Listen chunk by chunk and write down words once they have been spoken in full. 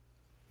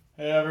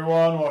Hey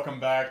everyone,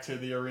 welcome back to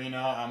the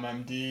arena. I'm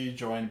MD,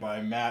 joined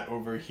by Matt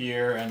over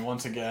here, and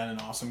once again, an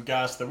awesome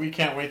guest that we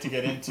can't wait to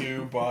get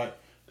into. But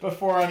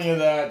before any of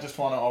that, just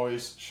want to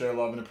always share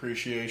love and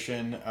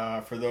appreciation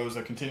for those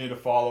that continue to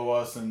follow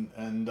us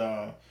and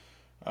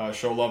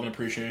show love and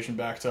appreciation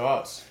back to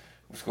us.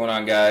 What's going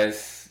on,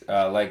 guys?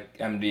 Like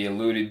MD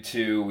alluded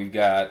to, we've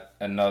got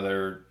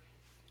another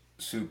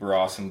super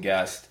awesome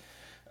guest.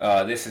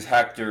 This is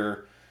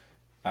Hector.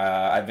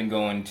 I've been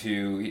going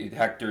to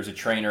Hector's a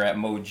trainer at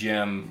Mo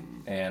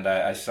Gym, and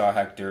I saw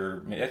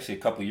Hector actually a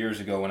couple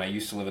years ago when I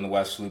used to live in the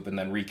West Loop, and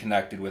then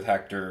reconnected with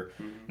Hector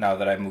now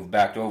that I've moved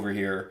back over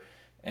here,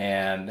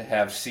 and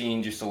have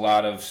seen just a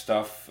lot of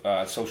stuff,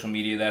 social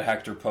media that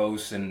Hector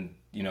posts, and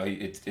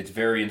it's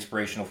very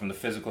inspirational from the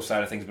physical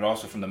side of things, but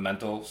also from the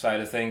mental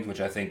side of things,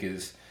 which I think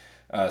is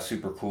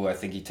super cool. I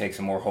think he takes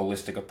a more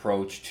holistic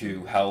approach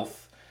to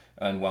health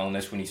and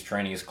wellness when he's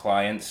training his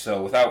clients.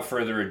 So without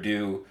further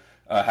ado,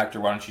 Hector,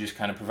 why don't you just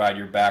kind of provide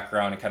your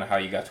background and kind of how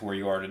you got to where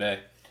you are today?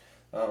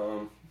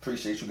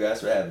 Appreciate you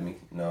guys for having me.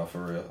 No,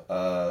 for real.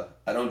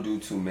 I don't do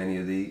too many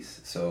of these,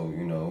 so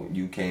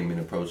you came and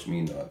approached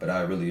me, but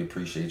I really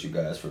appreciate you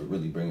guys for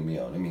really bringing me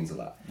on. It means a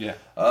lot. Yeah.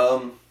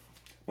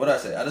 What I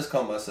say, I just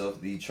call myself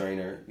the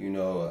trainer.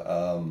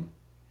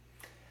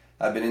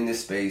 I've been in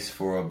this space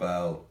for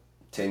about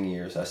 10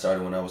 years. I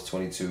started when I was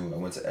 22. I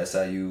went to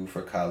SIU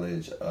for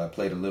college. I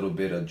played a little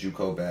bit of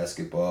JUCO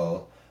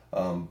basketball.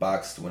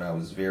 Boxed when I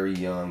was very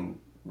young,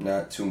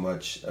 not too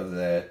much of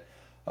that.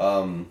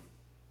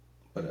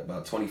 But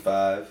about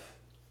 25,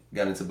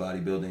 got into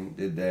bodybuilding,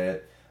 did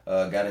that.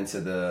 Got into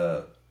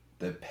the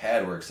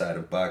pad work side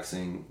of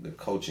boxing, the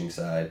coaching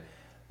side,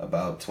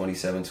 about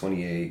 27,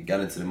 28. Got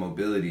into the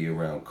mobility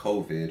around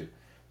COVID,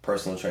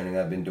 personal training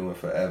I've been doing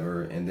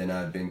forever, and then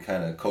I've been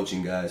kind of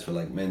coaching guys for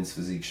like men's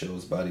physique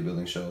shows,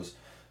 bodybuilding shows.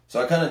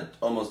 So I kind of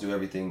almost do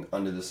everything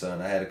under the sun.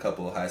 I had a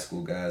couple of high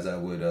school guys I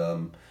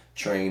would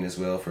train as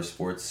well for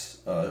sports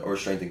or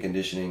strength and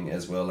conditioning,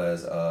 as well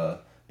as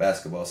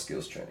basketball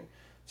skills training.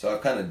 So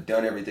I've kind of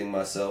done everything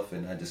myself,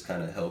 and I just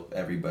kind of help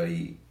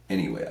everybody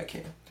any way I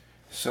can.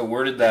 So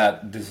where did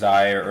that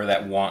desire or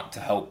that want to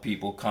help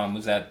people come?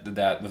 Was that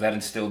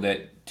instilled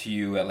to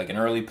you at like an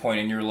early point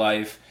in your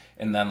life,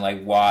 and then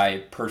like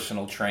why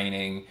personal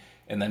training,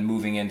 and then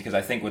moving in? Because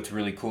I think what's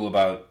really cool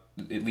about,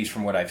 at least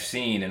from what I've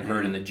seen and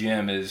heard in the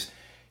gym, is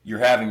you're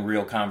having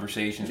real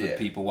conversations with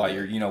people while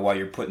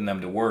you're putting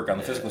them to work on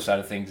the physical side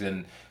of things.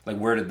 And like,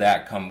 where did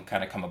that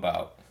come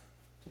about?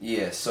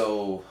 Yeah,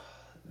 so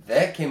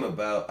that came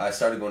about. I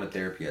started going to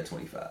therapy at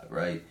 25,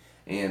 right?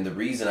 And the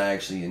reason I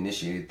actually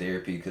initiated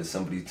therapy because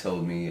somebody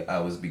told me I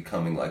was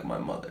becoming like my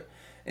mother,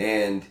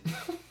 and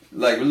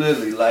like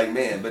literally, like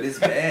man. But it's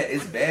bad.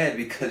 It's bad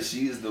because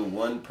she is the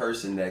one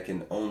person that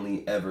can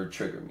only ever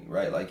trigger me,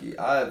 right? Like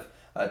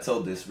I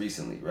told this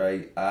recently,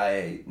 right?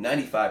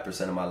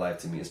 95% of my life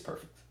to me is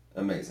perfect.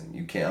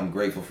 Amazing. I'm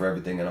grateful for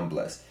everything and I'm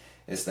blessed.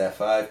 It's that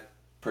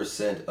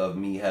 5% of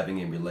me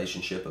having a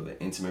relationship, of an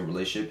intimate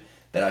relationship,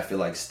 that I feel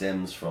like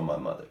stems from my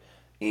mother.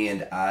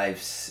 And I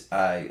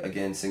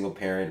again, single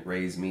parent,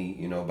 raised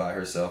me, by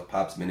herself.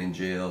 Pop's been in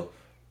jail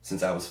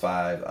since I was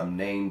 5.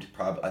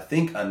 I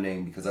think I'm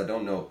named because I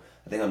don't know.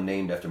 I think I'm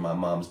named after my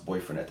mom's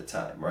boyfriend at the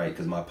time, right?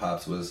 Because my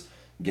pops was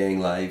gang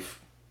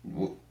life,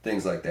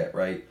 things like that,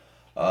 right?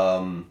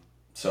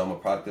 So I'm a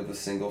product of a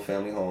single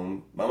family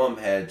home. My mom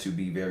had to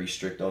be very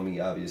strict on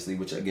me, obviously,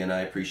 which again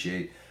I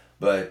appreciate.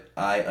 But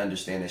I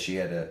understand that she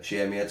had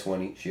me at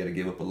 20. She had to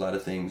give up a lot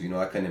of things.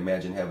 I couldn't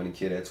imagine having a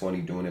kid at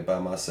 20 doing it by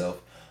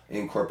myself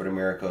in corporate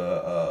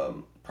America.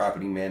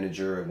 Property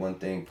manager at one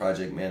thing,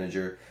 project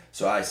manager.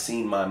 So I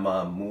seen my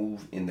mom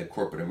move in the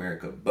corporate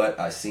America, but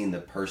I seen the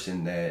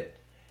person that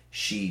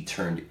she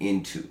turned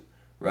into,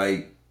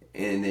 right?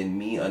 And then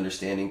me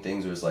understanding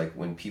things was like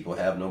when people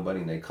have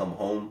nobody and they come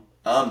home,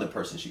 I'm the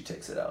person she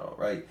takes it out on,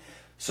 right?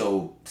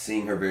 So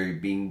seeing her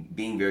being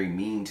very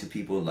mean to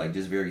people, like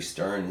just very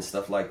stern and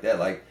stuff like that,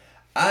 like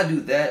I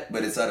do that,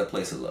 but it's out of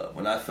place of love.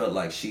 When I felt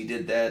like she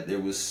did that, there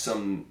was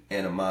some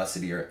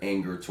animosity or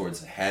anger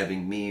towards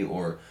having me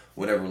or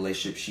whatever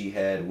relationship she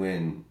had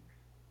when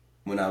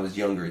I was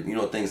younger,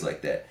 things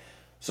like that.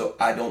 So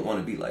I don't want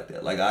to be like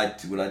that. Like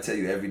when I tell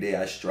you every day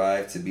I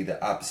strive to be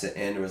the opposite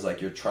end, where it's like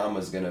your trauma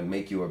is gonna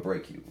make you or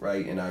break you,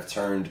 right? And I've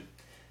turned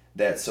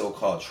that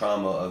so-called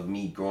trauma of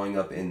me growing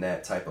up in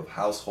that type of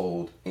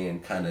household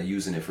and kind of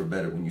using it for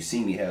better. When you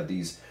see me have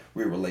these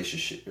real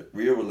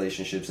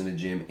relationships in the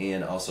gym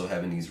and also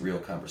having these real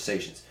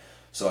conversations.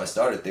 So I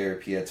started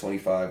therapy at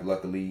 25.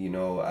 Luckily,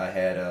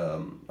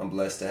 I'm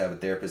blessed to have a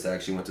therapist I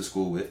actually went to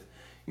school with.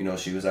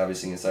 She was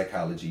obviously in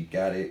psychology,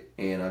 got it,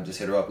 and I just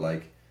hit her up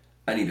like,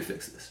 I need to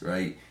fix this,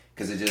 right?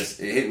 Because it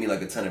hit me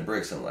like a ton of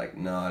bricks. I'm like,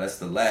 nah, that's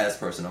the last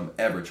person I'm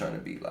ever trying to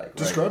be like. Right?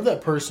 Describe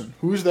that person.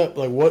 Who's that?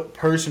 Like, what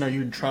person are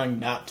you trying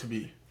not to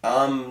be?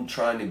 I'm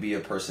trying to be a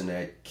person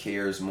that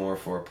cares more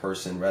for a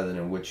person rather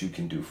than what you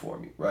can do for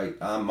me, right?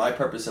 My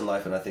purpose in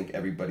life, and I think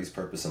everybody's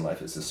purpose in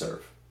life, is to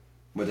serve,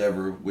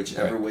 whichever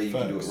way you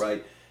can do it,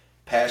 right?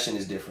 passion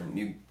is different.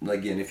 You,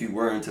 again, if you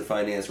were into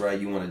finance, right,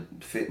 you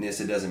want to fitness,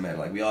 it doesn't matter.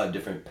 Like, we all have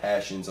different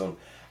passions on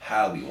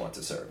how we want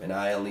to serve. And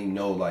I only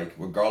know, like,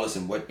 regardless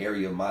in what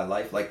area of my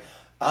life, like,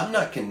 I'm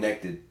not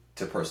connected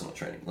to personal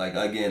training. Like,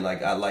 again,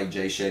 like, I like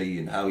Jay Shetty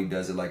and how he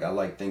does it. Like, I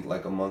like Think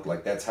Like a Monk.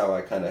 Like, that's how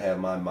I kind of have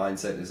my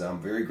mindset, is I'm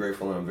very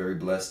grateful and I'm very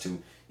blessed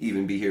to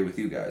even be here with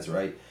you guys,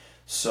 right?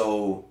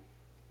 So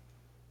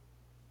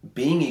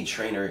being a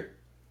trainer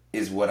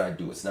is what I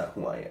do. It's not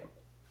who I am.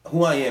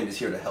 Who I am is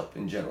here to help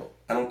in general.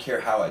 I don't care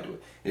how I do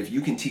it. If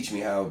you can teach me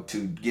how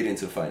to get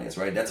into finance,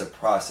 right, that's a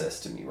process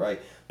to me, right?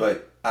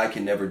 But I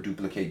can never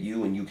duplicate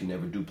you and you can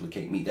never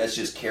duplicate me. That's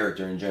just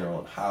character in general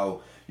and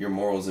how your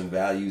morals and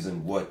values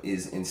and what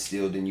is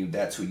instilled in you,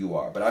 that's who you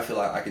are. But I feel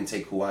like I can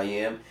take who I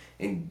am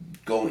and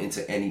go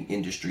into any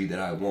industry that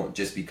I want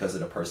just because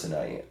of the person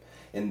I am.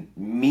 And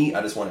me,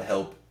 I just want to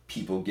help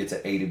people get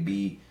to A to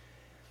B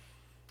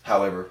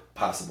however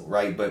possible,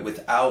 right? But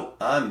without,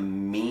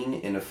 I'm mean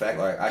in the fact,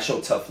 like, I show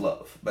tough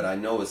love, but I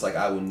know it's like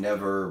I will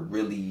never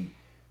really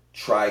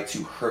try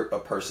to hurt a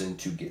person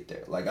to get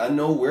there. Like, I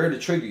know where to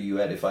trigger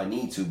you at if I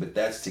need to, but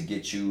that's to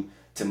get you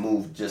to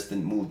move, just to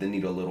move the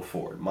needle a little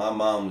forward. My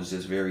mom was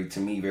just very, to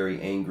me,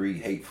 very angry,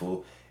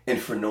 hateful, and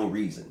for no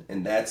reason.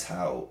 And that's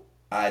how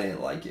I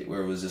didn't like it,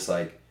 where it was just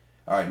like,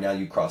 all right, now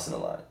you crossing the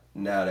line.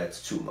 Now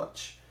that's too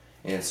much.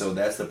 And so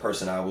that's the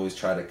person I always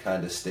try to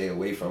kind of stay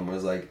away from,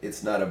 was like,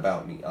 it's not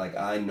about me. Like,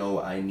 I know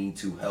I need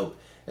to help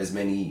as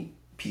many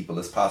people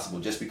as possible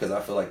just because I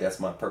feel like that's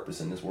my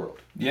purpose in this world.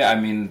 Yeah, I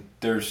mean,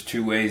 there's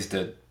two ways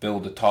to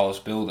build the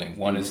tallest building.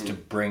 One is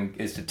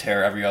to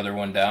tear every other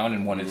one down,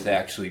 and one is to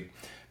actually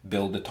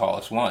build the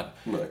tallest one.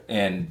 Right.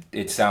 And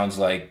it sounds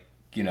like,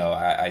 you know,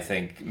 I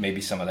think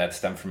maybe some of that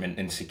stemmed from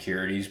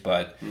insecurities,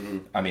 but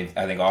I mean,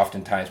 I think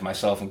oftentimes,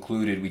 myself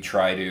included, we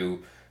try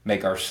to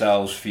make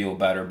ourselves feel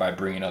better by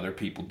bringing other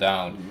people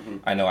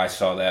down. I know I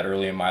saw that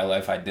early in my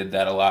life. I did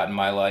that a lot in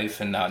my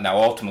life, and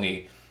now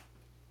ultimately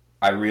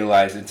I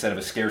realized, instead of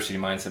a scarcity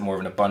mindset, more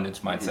of an abundance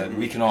mindset.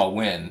 We can all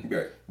win.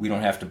 Right. We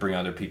don't have to bring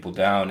other people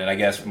down. And I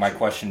guess my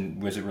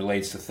question, as it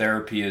relates to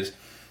therapy, is,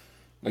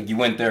 like, you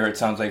went there, it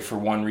sounds like, for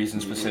one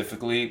reason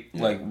specifically.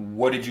 Yeah. Like,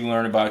 what did you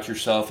learn about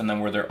yourself? And then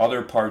were there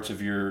other parts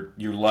of your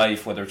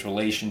life, whether it's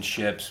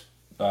relationships,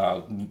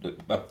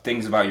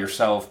 things about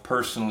yourself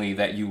personally,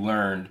 that you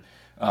learned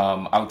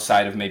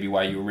outside of maybe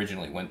why you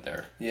originally went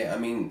there? Yeah, I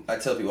mean, I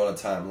tell people all the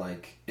time,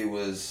 like, it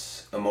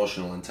was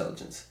emotional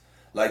intelligence.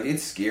 Like,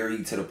 it's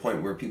scary to the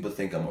point where people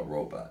think I'm a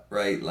robot,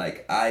 right?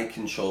 Like, I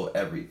control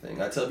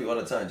everything. I tell people all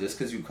the time, just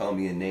because you call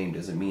me a name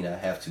doesn't mean I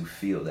have to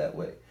feel that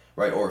way,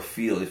 right? Or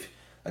feel, if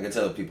I can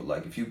tell people,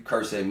 like, if you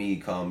curse at me,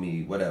 call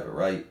me whatever,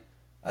 right?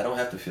 I don't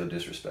have to feel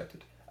disrespected.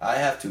 I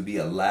have to be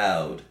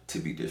allowed to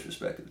be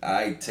disrespected.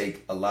 I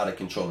take a lot of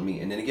control of me.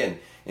 And then again,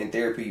 in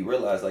therapy, you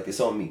realize, like, it's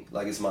on me.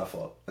 Like, it's my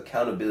fault.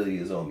 Accountability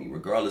is on me.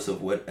 Regardless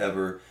of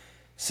whatever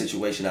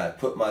situation I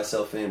put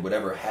myself in,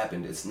 whatever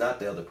happened, it's not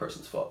the other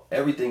person's fault.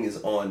 Everything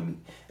is on me.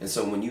 And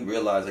so when you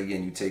realize,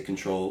 again, you take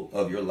control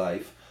of your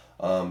life,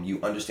 you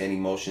understand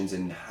emotions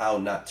and how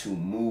not to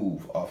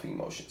move off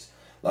emotions.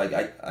 Like,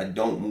 I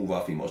don't move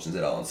off emotions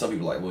at all. And some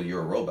people are like, well,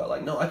 you're a robot.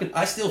 Like, no,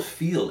 I still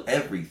feel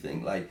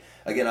everything. Like,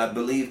 again, I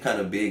believe kind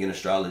of big in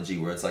astrology,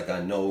 where it's like,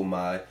 I know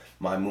my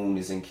moon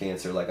is in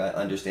Cancer. Like, I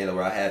understand it,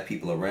 where I have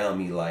people around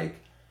me, like,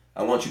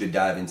 I want you to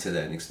dive into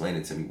that and explain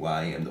it to me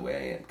why I am the way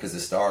I am. Because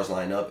the stars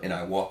line up and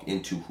I walk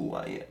into who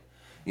I am.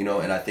 You know,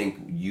 and I think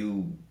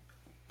you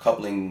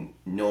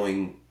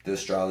knowing the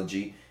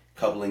astrology,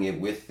 coupling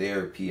it with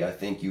therapy, I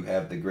think you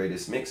have the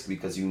greatest mix,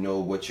 because you know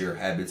what your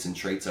habits and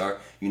traits are.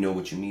 You know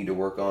what you need to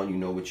work on. You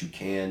know what you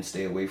can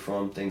stay away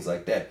from, things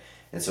like that.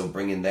 And so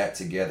bringing that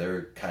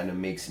together kind of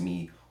makes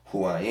me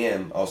who I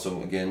am.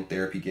 Also, again,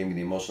 therapy gave me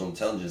the emotional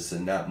intelligence to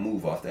not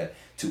move off that,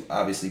 to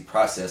obviously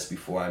process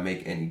before I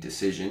make any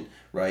decision,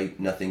 right?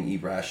 Nothing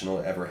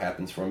irrational ever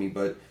happens for me,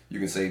 but you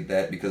can say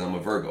that because I'm a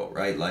Virgo,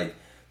 right? Like,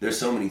 there's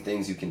so many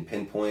things you can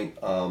pinpoint.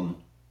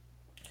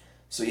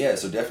 So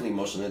definitely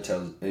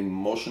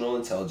emotional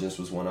intelligence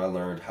was when I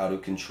learned how to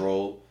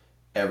control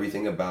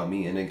everything about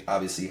me, and then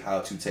obviously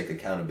how to take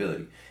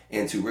accountability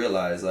and to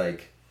realize,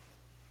 like,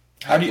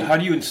 how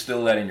do you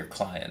instill that in your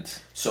clients?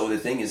 So the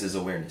thing is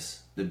awareness.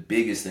 The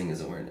biggest thing is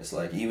awareness.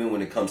 Like, even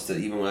when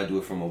I do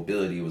it for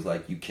mobility, it was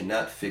like, you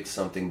cannot fix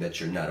something that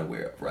you're not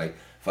aware of, right?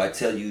 If I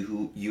tell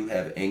you you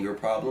have anger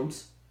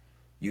problems,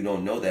 you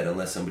don't know that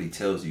unless somebody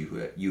tells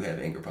you you have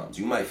anger problems.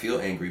 You might feel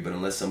angry, but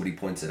unless somebody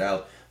points it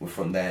out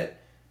from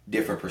that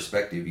different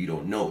perspective, you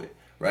don't know it,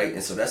 right?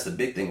 And so that's the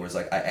big thing, where it's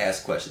like, I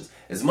ask questions.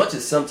 As much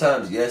as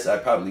sometimes, yes, I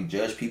probably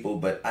judge people,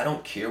 but I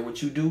don't care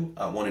what you do.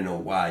 I want to know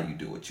why you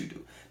do what you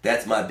do.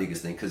 That's my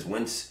biggest thing, because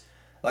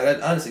like,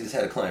 I honestly just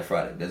had a client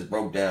Friday that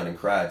broke down and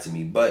cried to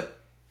me. But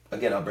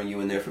again, I'll bring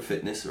you in there for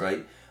fitness,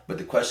 right? But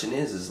the question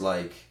is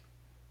like,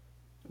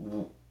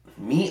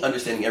 me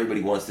understanding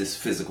everybody wants this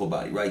physical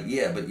body, right?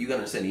 Yeah, but you gotta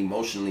understand,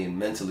 emotionally and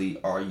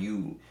mentally, are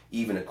you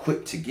even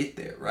equipped to get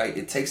there, right?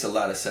 It takes a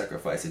lot of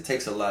sacrifice. It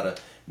takes a lot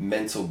of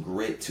mental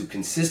grit to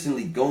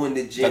consistently go in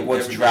the gym. Like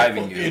what's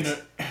driving you?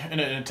 And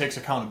it takes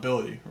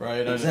accountability,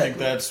 right? Exactly. I think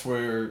that's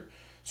where.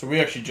 So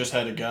we actually just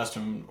had a guest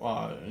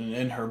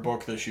in her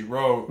book that she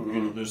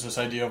wrote. There's this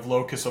idea of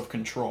locus of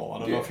control. I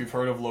don't know if you've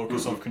heard of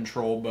locus of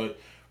control, but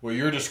what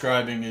you're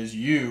describing is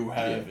you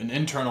have an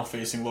internal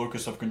facing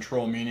locus of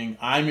control, meaning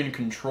I'm in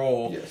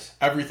control. Yes.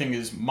 Everything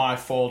is my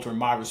fault or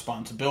my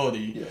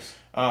responsibility. Yes.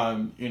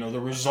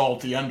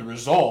 The end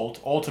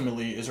result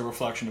ultimately is a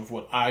reflection of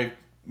what I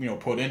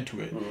put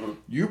into it.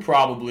 You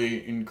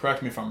probably, and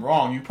correct me if I'm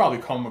wrong, you probably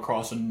come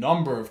across a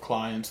number of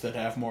clients that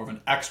have more of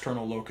an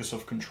external locus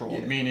of control,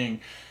 meaning,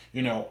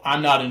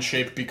 I'm not in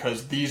shape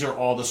because these are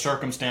all the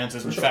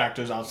circumstances and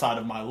factors outside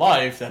of my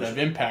life that have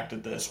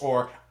impacted this,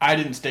 or I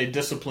didn't stay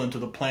disciplined to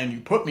the plan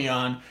you put me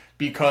on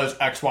because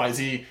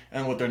XYZ,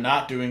 and what they're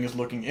not doing is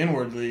looking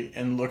inwardly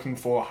and looking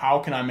for how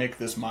can I make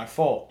this my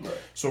fault. Right.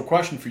 So a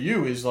question for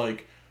you is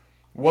like,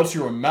 what's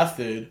your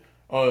method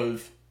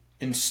of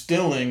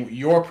instilling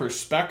your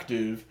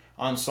perspective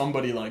on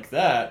somebody like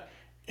that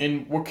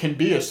in what can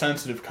be a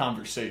sensitive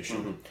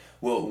conversation?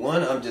 Well,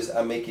 one,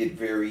 I make it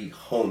very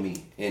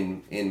homey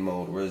in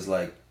mode, where it's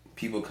like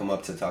people come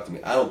up to talk to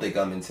me. I don't think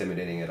I'm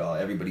intimidating at all.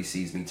 Everybody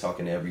sees me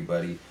talking to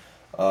everybody.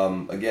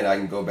 Again, I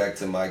can go back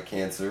to my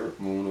Cancer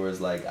moon, where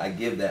it's like I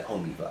give that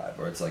homey vibe,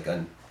 or it's like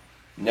I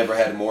never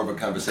had more of a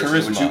conversation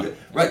with you.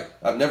 Right.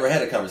 I've never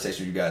had a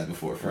conversation with you guys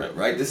before,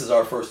 right? This is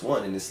our first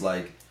one, and it's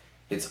like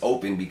it's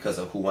open because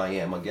of who I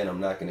am. Again,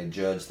 I'm not going to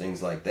judge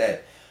things like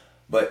that.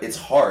 But it's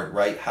hard,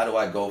 right? How do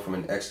I go from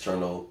an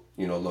external,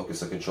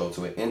 locus of control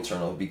to an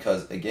internal?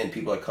 Because, again,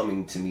 people are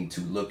coming to me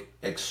to look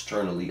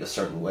externally a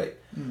certain way.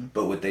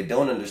 But what they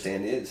don't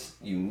understand is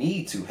you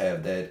need to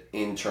have that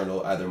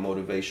internal either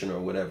motivation or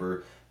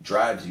whatever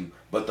drives you.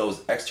 But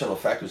those external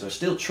factors are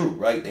still true,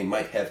 right? They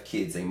might have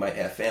kids, they might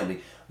have family.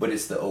 But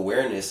it's the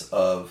awareness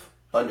of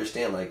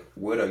understand, like,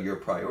 what are your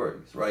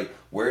priorities, right?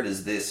 Where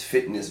does this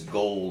fitness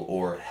goal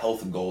or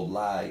health goal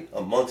lie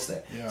amongst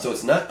that? Yeah. So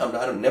it's not,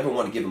 I don't never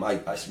want to give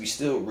them, we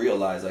still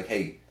realize, like,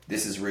 hey,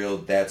 this is real,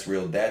 that's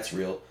real, that's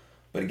real.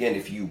 But again,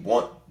 if you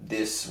want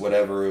this,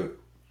 whatever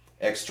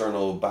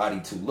external body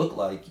to look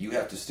like, you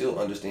have to still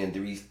understand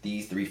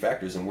these three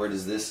factors, and where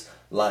does this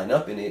line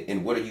up in it,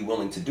 and what are you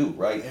willing to do,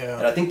 right? Yeah.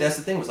 And I think that's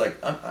the thing, was like,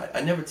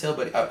 I never tell,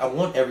 but I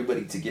want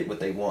everybody to get what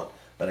they want.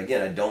 But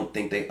again, I don't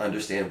think they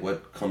understand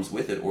what comes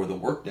with it, or the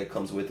work that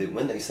comes with it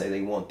when they say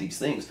they want these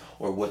things,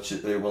 or what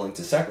they're willing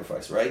to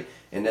sacrifice, right?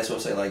 And that's what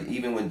I'm saying. Like,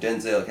 even when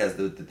Denzel has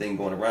the thing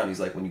going around,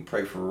 he's like, when you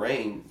pray for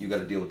rain, you got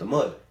to deal with the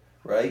mud,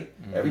 right?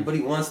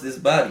 Everybody wants this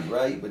body,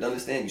 right? But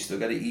understand, you still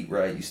got to eat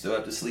right. You still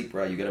have to sleep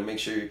right. You got to make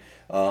sure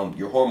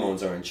your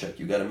hormones are in check.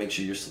 You got to make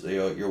sure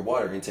your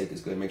water intake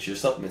is good. Make sure your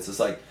supplements. It's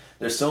like,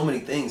 there's so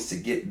many things to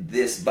get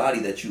this body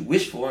that you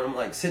wish for. And I'm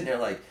like sitting there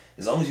like,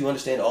 as long as you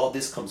understand all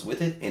this comes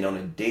with it, and on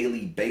a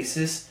daily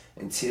basis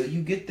until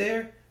you get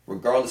there,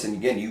 regardless, and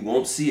again, you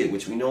won't see it,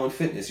 which we know in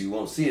fitness, you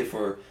won't see it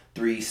for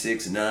 3,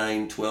 6,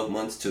 9, 12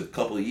 months to a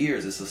couple of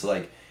years. It's just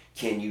like,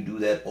 can you do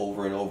that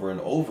over and over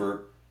and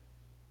over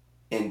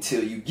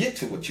until you get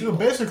to what you want?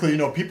 Basically,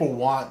 people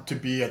want to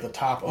be at the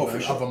top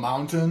of a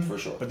mountain, for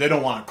sure, but they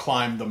don't want to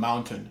climb the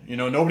mountain.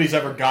 Nobody's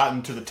ever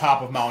gotten to the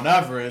top of Mount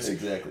Everest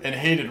and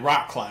hated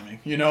rock climbing.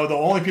 The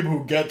only people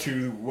who get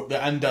to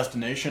the end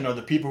destination are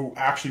the people who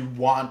actually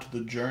want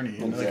the journey.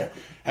 And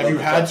have you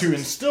had to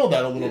instill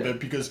that a little bit?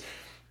 Because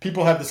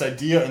people have this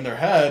idea in their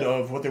head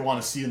of what they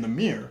want to see in the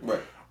mirror.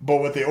 Right. But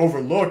what they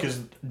overlook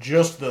is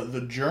just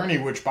the journey,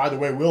 which, by the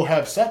way, will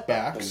have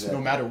setbacks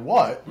no matter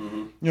what.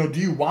 Do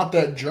you want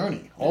that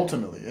journey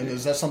ultimately? And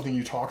is that something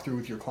you talk through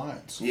with your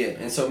clients? Yeah,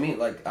 and so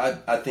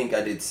I think I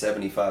did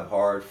 75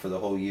 hard for the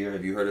whole year.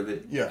 Have you heard of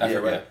it? Yeah,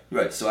 right.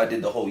 Right, so I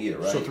did the whole year,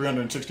 right? So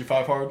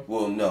 365 hard?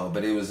 Well, no,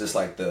 but it was just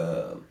like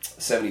the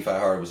 75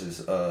 hard was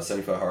just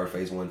 75 hard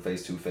phase 1,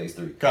 phase 2, phase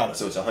 3. Got it.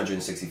 So it's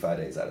 165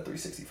 days out of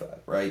 365,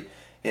 right?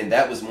 And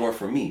that was more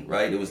for me,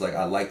 right? It was like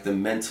I liked the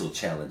mental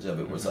challenge of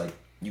it. Was like,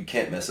 you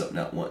can't mess up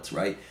not once,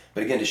 right?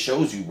 But again, it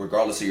shows you,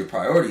 regardless of your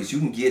priorities, you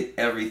can get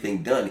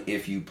everything done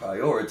if you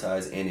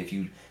prioritize and if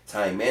you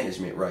time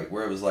management right.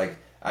 Where it was like,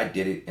 I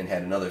did it and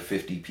had another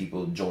 50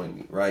 people join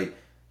me, right?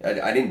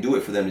 I didn't do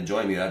it for them to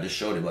join me. I just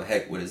showed them, like,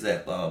 heck, what is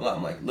that? Blah, blah, blah.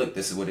 I'm like, look,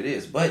 this is what it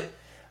is. But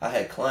I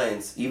had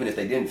clients, even if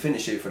they didn't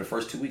finish it for the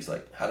first 2 weeks,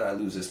 like, how did I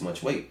lose this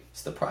much weight?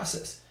 It's the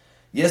process.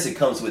 Yes, it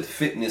comes with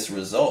fitness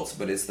results,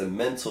 but it's the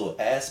mental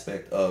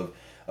aspect of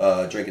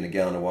drinking a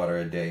gallon of water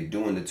a day,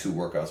 doing the 2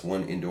 workouts,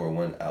 1 indoor,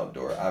 1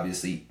 outdoor,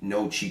 obviously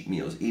no cheat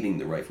meals, eating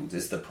the right foods.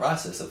 It's the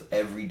process of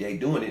every day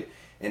doing it.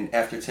 And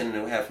after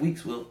 10.5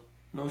 weeks, well,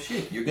 no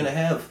shit, you're going to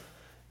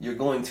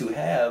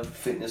have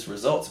fitness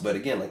results. But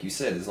again, like you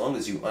said, as long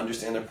as you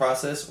understand the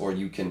process, or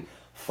you can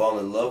fall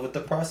in love with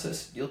the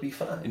process, you'll be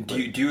fine. And do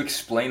you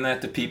explain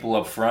that to people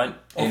up front?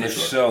 Oh, and if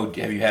so,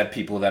 have you had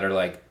people that are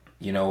like,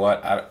 you know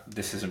what,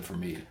 this isn't for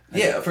me?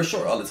 Yeah, for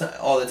sure, all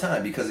the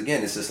time. Because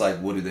again, it's just like,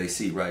 what do they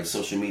see, right?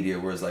 Social media,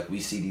 where it's like, we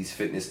see these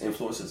fitness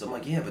influencers. I'm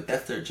like, yeah, but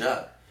that's their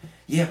job.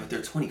 Yeah, but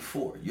they're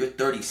 24. You're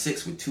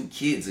 36 with 2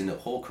 kids and a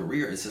whole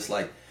career. It's just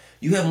like,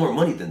 you have more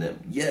money than them.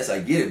 Yes,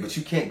 I get it, but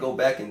you can't go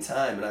back in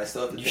time, and I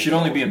still have to. You should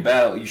only be in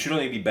battle. You should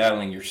only be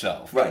battling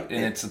yourself, right?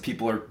 And it's the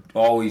people are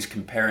always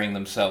comparing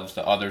themselves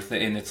to other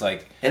things, and it's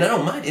like. And I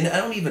don't mind, and I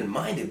don't even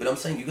mind it. But I'm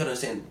saying you got to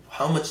understand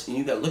how much, and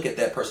you got to look at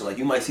that person. Like,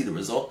 you might see the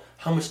result.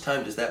 How much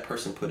time does that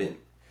person put in,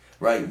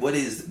 right? What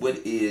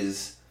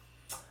is?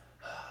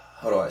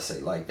 How do I say?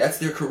 Like, that's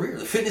their career.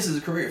 The fitness is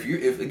a career.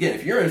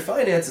 If you're in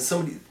finance and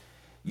somebody.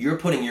 You're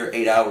putting your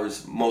 8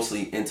 hours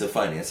mostly into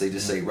finance. They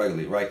just say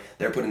regularly, right?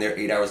 They're putting their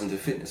 8 hours into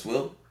fitness.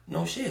 Well,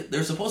 no shit.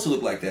 They're supposed to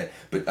look like that.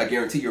 But I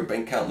guarantee your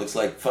bank account looks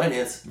like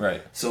finance.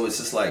 Right. So it's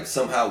just like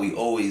somehow we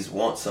always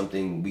want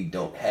something we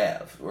don't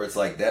have. Or it's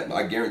like that.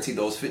 I guarantee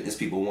those fitness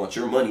people want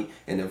your money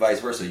and then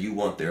vice versa. You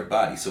want their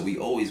body. So we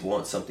always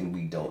want something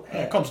we don't have.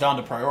 Yeah, it comes down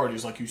to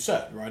priorities, like you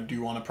said, right? Do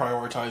you want to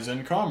prioritize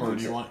income or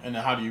do you want, and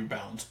how do you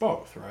balance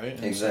both, right?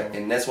 And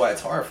exactly. And that's why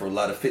it's hard for a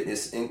lot of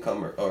fitness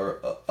income or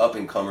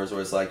up-and-comers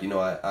where it's like,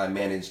 I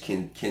manage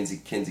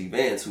Kinsey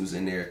Vance, who's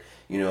in there,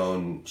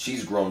 and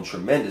she's grown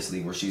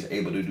tremendously where she's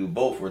able to do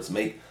both, where it's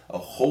make a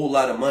whole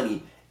lot of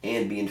money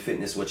and be in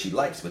fitness what she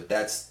likes. But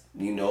that's,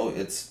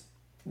 it's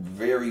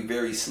very,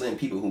 very slim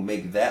people who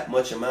make that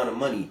much amount of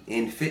money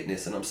in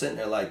fitness. And I'm sitting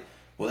there like,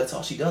 well, that's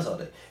all she does all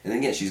day. And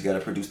again, she's got to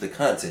produce the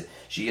content.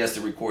 She has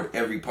to record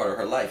every part of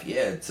her life.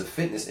 Yeah, it's a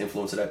fitness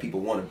influencer that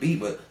people want to be,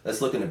 but let's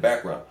look in the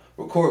background.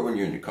 Record when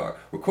you're in your car.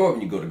 Record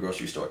when you go to the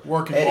grocery store.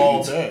 Working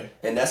all day.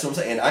 And that's what I'm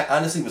saying. And I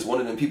honestly was one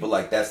of them people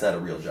like, that's not a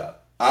real job.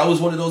 I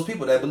was one of those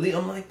people that believe,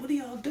 I'm like, what are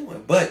y'all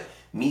doing? But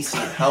me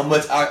seeing how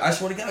much, I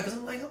swear to God, because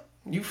I'm like, oh,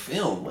 you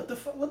film. What the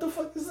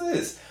fuck is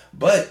this?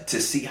 But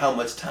to see how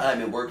much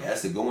time and work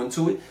has to go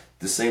into it,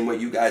 the same way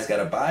you guys got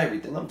to buy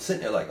everything, I'm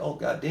sitting there like, oh,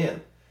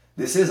 goddamn.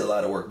 This is a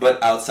lot of work,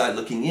 but outside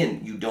looking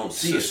in, you don't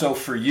see it. So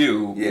for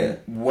you,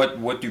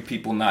 what do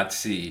people not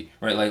see?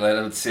 Right, like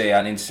let's say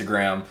on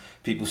Instagram,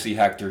 people see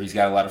Hector. He's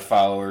got a lot of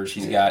followers.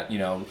 He's got,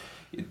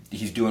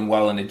 he's doing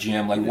well in the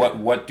gym. Like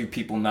what do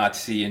people not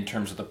see in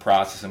terms of the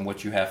process and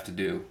what you have to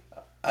do?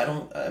 They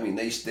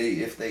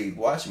if they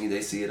watch me,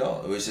 they see it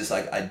all. It was just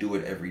like I do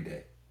it every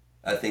day.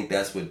 I think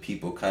that's what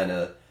people kind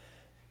of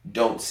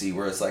don't see,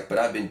 where it's like, but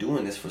I've been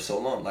doing this for so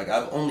long. Like,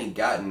 I've only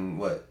gotten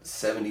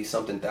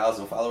 70-something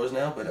thousand followers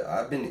now, but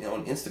I've been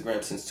on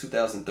Instagram since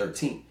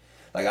 2013.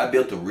 Like, I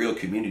built a real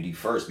community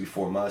first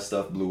before my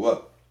stuff blew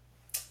up.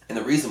 And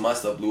the reason my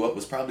stuff blew up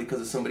was probably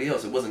because of somebody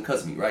else. It wasn't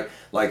because of me, right?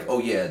 Like, oh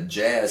yeah,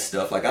 jazz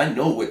stuff. Like, I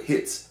know what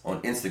hits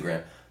on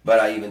Instagram. But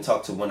I even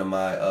talked to one of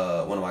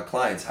my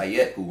clients,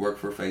 Hayet, who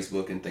worked for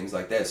Facebook and things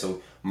like that.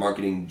 So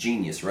marketing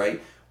genius,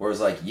 right? Where it's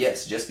like,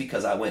 yes, just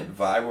because I went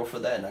viral for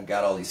that and I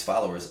got all these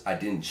followers, I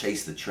didn't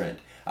chase the trend.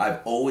 I've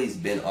always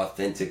been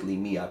authentically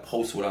me. I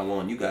post what I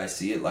want. You guys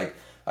see it. Like,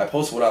 I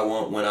post what I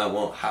want, when I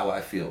want, how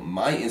I feel.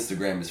 My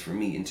Instagram is for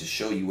me and to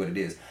show you what it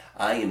is.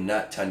 I am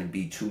not trying to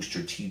be too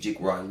strategic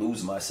where I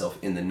lose myself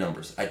in the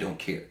numbers. I don't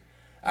care.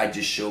 I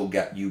just show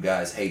you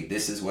guys, hey,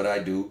 this is what I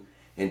do.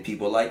 And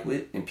people like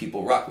it and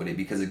people rock with it.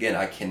 Because, again,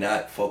 I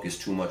cannot focus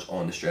too much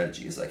on the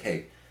strategy. It's like,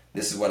 hey,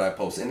 this is what I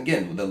post. And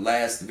again, the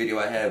last video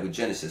I had with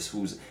Genesis,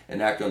 who's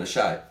an actor on the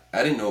shot,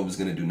 I didn't know it was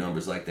going to do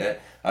numbers like that.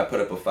 I put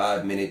up a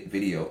 5-minute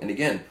video. And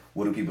again,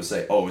 what do people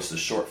say? Oh, it's the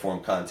short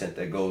form content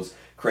that goes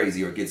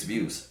crazy or gets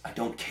views. I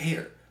don't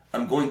care.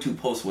 I'm going to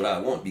post what I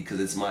want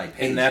because it's my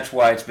page. And that's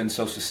why it's been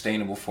so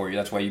sustainable for you.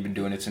 That's why you've been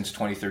doing it since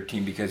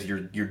 2013, because you're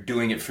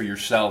doing it for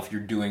yourself.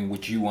 You're doing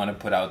what you want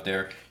to put out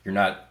there. You're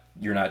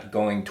not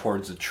going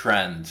towards the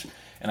trends.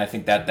 And I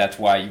think that's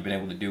why you've been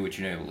able to do what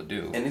you're able to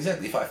do. And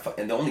exactly,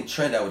 and the only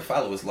trend I would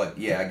follow is like,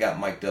 yeah, I got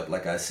mic'd up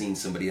like I seen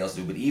somebody else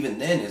do. But even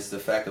then, it's the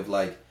fact of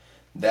like,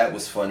 that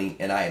was funny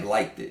and I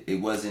liked it.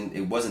 It wasn't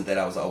that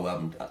I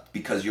was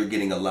because you're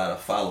getting a lot of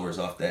followers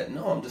off that.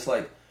 No, I'm just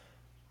like,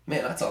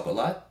 man, I talk a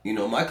lot.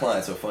 My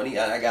clients are funny,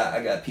 and I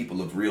got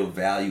people of real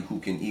value who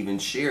can even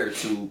share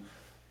to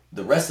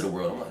the rest of the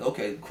world. I'm like,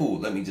 okay, cool.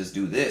 Let me just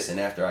do this. And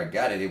after I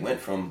got it, it went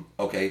from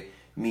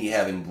me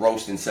having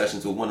roasting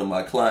sessions with one of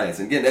my clients.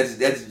 And again,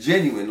 that's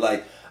genuine.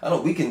 Like,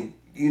 we can,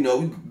 we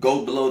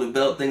go below the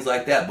belt, things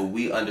like that, but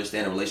we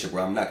understand a relationship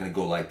where I'm not going to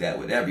go like that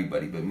with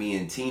everybody. But me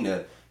and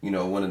Tina,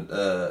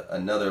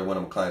 another one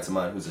of my clients of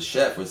mine who's a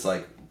chef, was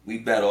like, we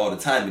battle all the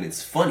time, and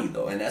it's funny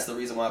though, and that's the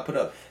reason why I put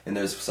up. And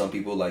there's some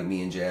people like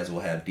me and Jazz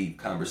will have deep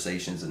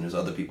conversations, and there's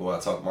other people I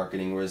talk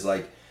marketing where it's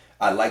like,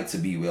 I like to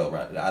be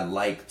well-rounded. I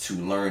like to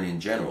learn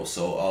in general.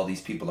 So all these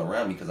people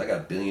around me, because I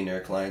got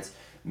billionaire clients,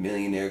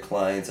 millionaire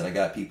clients, and I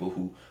got people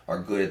who are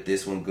good at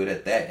this one, good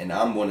at that, and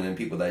I'm one of them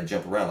people that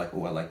jump around like,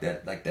 oh, I like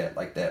that, like that,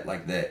 like that,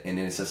 like that, and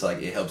then it's just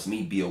like, it helps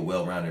me be a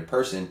well-rounded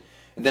person.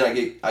 And then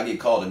I get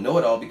called a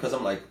know-it-all because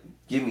I'm like,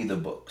 give me the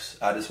books.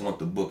 I just want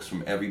the books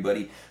from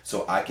everybody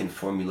so I can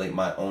formulate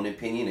my own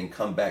opinion and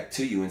come back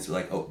to you and say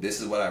like, oh,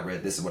 this is what I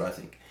read, this is what I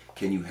think.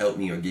 Can you help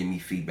me or give me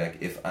feedback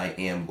if I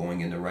am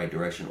going in the right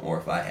direction or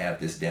if I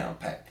have this down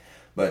packed?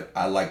 But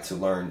I like to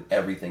learn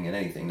everything and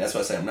anything. That's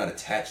why I say I'm not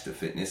attached to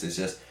fitness. It's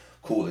just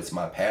cool. It's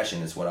my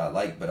passion. It's what I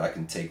like. But I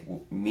can take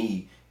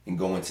me and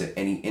go into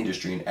any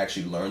industry and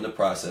actually learn the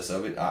process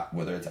of it,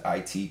 whether it's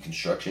IT,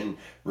 construction,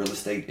 real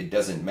estate, it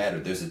doesn't matter.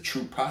 There's a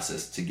true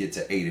process to get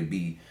to A to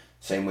B.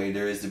 Same way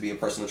there is to be a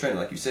personal trainer.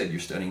 Like you said, you're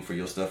studying for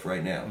your stuff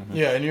right now. Mm-hmm.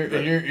 Yeah,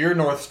 and your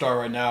North Star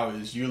right now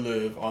is you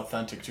live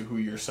authentic to who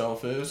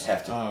yourself is.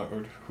 Have to.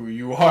 Or who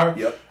you are.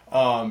 Yep.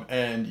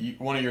 And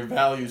one of your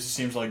values, it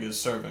seems like, is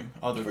serving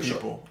other For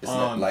people.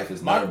 Sure. Life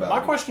is not about my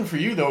me. question for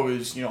you, though,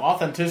 is,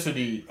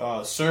 authenticity,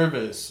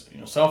 service,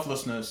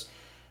 selflessness.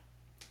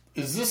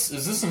 Is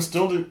this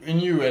instilled in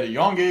you at a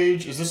young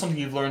age? Is this something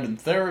you've learned in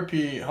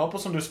therapy? Help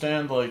us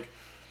understand, like,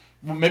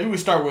 well, maybe we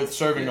start with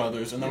serving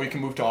others, and then we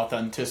can move to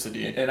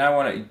authenticity. And I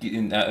want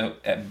to,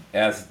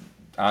 as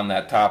on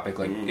that topic,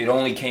 like, it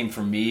only came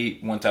from me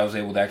once I was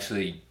able to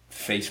actually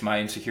face my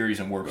insecurities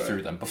and work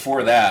through them.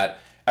 Before that,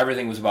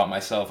 everything was about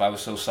myself. I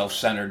was so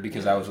self-centered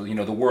because I was,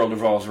 the world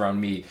revolves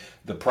around me.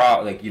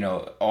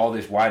 All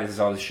this, why does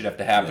all this shit have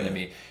to happen to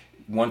me?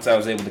 Once I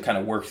was able to kind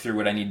of work through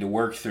what I need to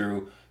work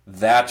through,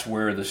 that's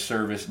where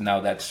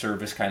that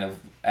service kind of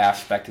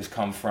aspect has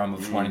come from,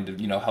 of wanting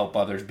to, help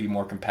others, be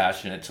more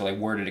compassionate. So, like,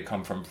 where did it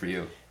come from for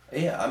you?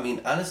 Yeah, I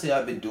mean, honestly,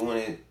 I've been doing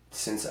it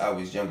since I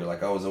was younger.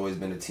 Like, I was always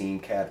been a team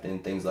captain,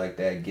 things like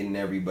that, getting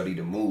everybody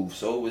to move.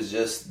 So it was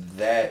just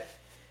that,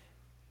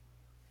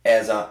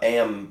 as I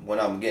am when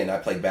I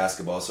play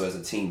basketball. So as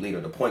a team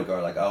leader, the point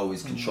guard, like, I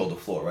always control the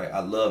floor, right? I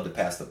love to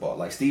pass the ball.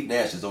 Like, Steve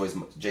Nash is always,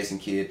 Jason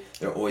Kidd,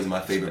 they're always my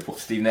favorite.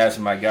 Steve Nash is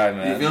my guy,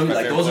 man. You feel me?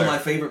 Like, those are my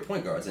favorite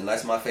point guards, and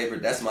that's my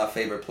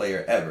favorite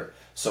player ever.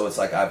 So it's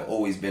like I've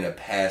always been a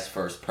pass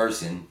first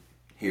person.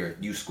 Here,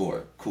 you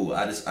score, cool.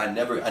 I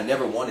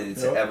never wanted it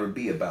to ever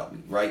be about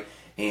me, right?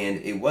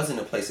 And it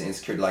wasn't a place of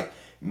insecurity. Like,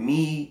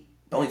 me,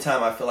 the only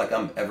time I feel like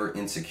I'm ever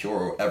insecure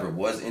or ever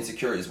was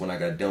insecure is when I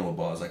got done with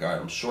ball. I was like, all right,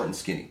 I'm short and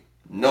skinny.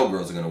 No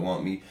girls are gonna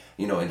want me.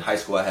 In high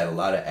school I had a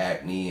lot of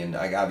acne, and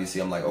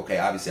I'm like, okay,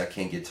 obviously I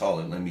can't get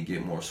taller. Let me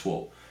get more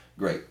swole.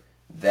 Great.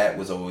 That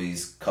was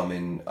always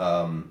coming.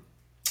 I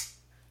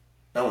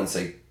wouldn't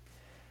say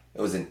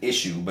it was an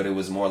issue, but it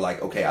was more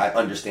like, okay, I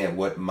understand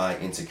what my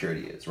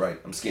insecurity is, right?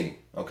 I'm skinny.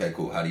 Okay,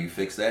 cool. How do you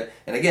fix that?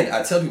 And again,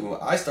 I tell people,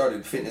 I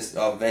started fitness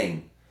off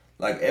vain.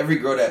 Like, every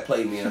girl that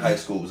played me in high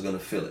school was gonna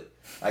feel it.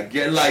 I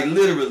get, like,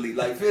 literally,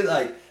 like, feel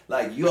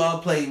like you all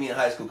played me in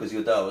high school because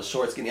you thought I was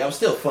short, skinny. I was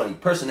still funny.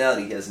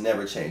 Personality has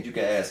never changed. You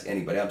can ask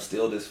anybody. I'm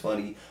still this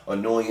funny,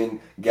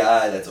 annoying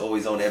guy that's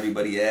always on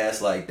everybody's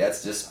ass. Like,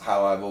 that's just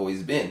how I've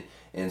always been.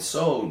 And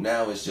so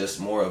now it's just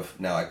more of,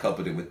 now I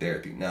coupled it with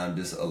therapy. Now I'm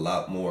just a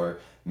lot more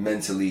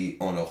mentally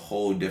on a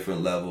whole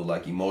different level.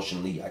 Like,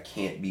 emotionally, I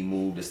can't be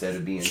moved instead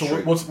of being So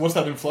what's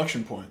that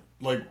inflection point?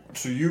 Like,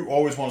 so you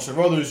always want to serve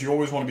others. You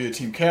always want to be a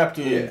team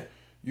captain. Yeah.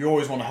 You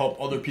always want to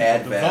help other people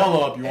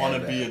develop. You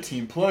want to be a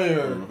team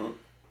player. Mm-hmm.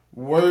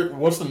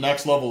 What's the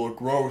next level of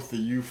growth that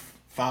you've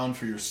found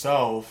for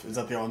yourself? Is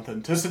that the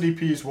authenticity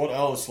piece? What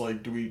else,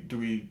 like, do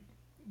we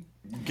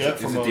get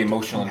from the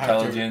emotional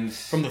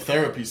intelligence, from the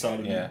therapy side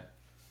of it?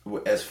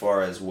 As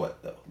far as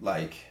what, though?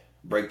 Like,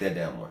 break that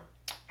down more.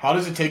 How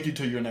does it take you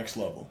to your next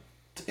level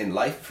in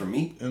life for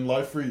me? In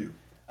life for you,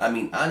 I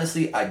mean,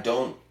 honestly, I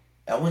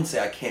wouldn't say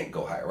I can't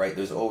go higher, right?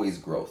 There's always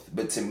growth,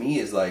 but to me,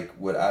 is like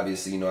what,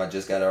 obviously, I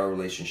just got our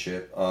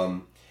relationship.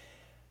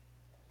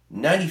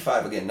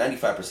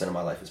 95% of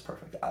my life is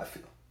perfect, I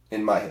feel,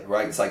 in my head,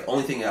 right? It's like,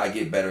 only thing that I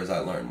get better as I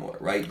learn more,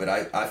 right? But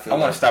I feel I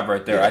want to stop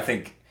right there. Yeah. I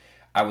think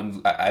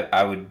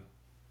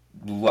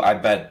I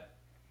bet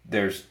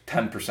there's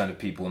 10% of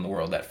people in the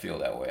world that feel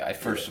that way.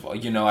 First of all,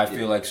 I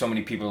feel like so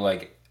many people are,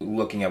 like,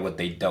 looking at what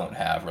they don't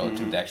have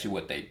relative to actually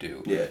what they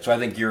do. Yeah. So I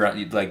think you're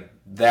on, like,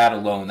 that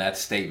alone, that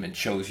statement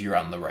shows you're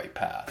on the right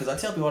path. Because I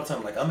tell people all the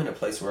time, like, I'm in a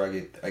place where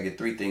I get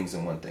three things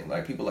in one thing.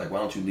 Like, people are like, why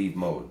don't you leave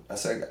mode? I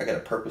say, I got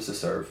a purpose to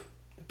serve,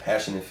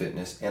 passion and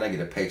fitness, and I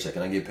get a paycheck,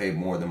 and I get paid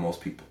more than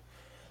most people.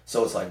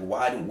 So it's like,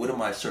 what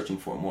am I searching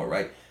for more,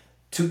 right?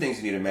 Two things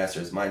you need to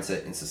master is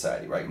mindset and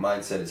society, right?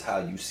 Mindset is how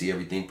you see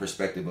everything,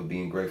 perspective of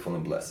being grateful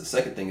and blessed. The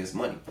second thing is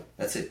money.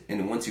 That's it. And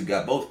then once you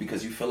got both,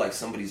 because you feel like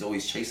somebody's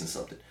always chasing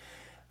something.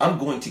 I'm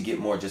going to get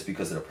more just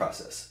because of the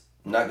process.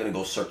 I'm not going to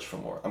go search for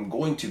more. I'm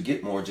going to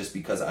get more just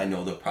because I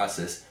know the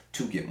process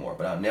to get more,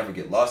 but I'll never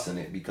get lost in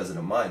it because of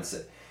the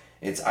mindset.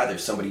 It's either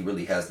somebody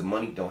really has the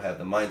money, don't have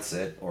the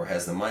mindset, or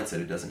has the mindset,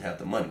 it doesn't have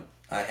the money.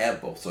 I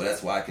have both. So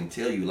that's why I can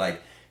tell you,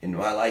 like, in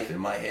my life, in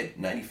my head,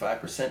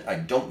 95%, I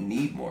don't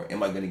need more.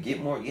 Am I going to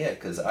get more? Yeah,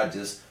 because I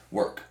just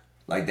work.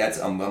 Like,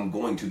 I'm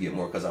going to get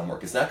more because I'm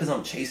working. It's not because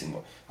I'm chasing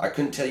more. I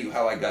couldn't tell you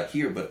how I got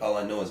here, but all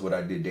I know is what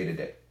I did day to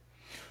day.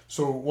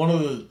 So one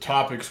of the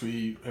topics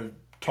we have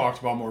talked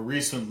about more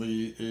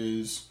recently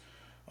is,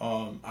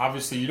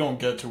 obviously you don't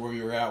get to where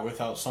you're at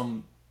without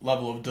some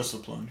level of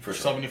discipline. For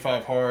sure.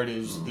 75 Hard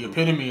is the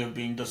epitome of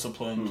being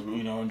disciplined,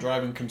 and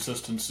driving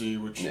consistency,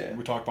 which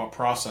we talk about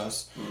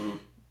process.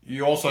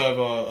 You also have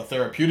a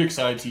therapeutic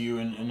side to you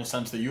in the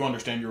sense that you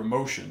understand your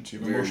emotions. You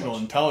have emotional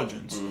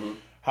intelligence.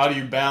 How do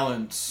you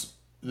balance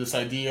this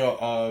idea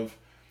of,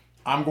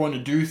 I'm going to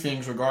do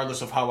things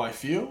regardless of how I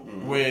feel,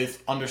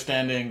 with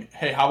understanding,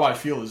 hey, how I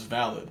feel is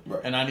valid,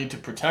 and I need to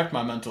protect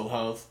my mental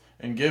health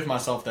and give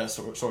myself that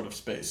sort of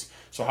space.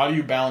 So how do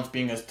you balance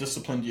being as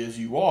disciplined as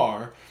you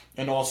are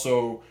and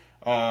also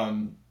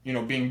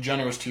being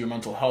generous to your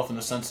mental health in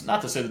a sense,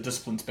 not to say that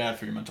discipline's bad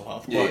for your mental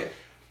health, but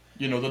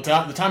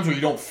the times where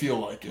you don't feel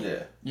like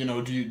it,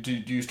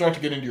 do you start to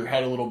get into your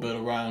head a little bit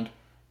around,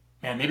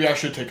 man, maybe I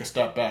should take a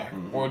step back,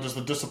 or does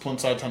the discipline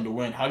side tend to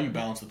win? How do you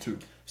balance the two?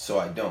 So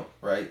I don't,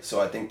 right? So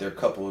I think they're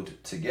coupled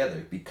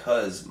together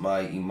because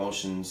my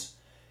emotions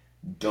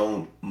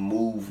don't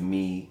move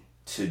me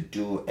to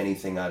do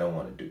anything I don't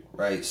want to do,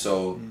 right?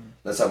 So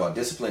let's talk about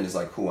discipline is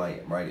like who I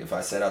am, right? If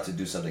I set out to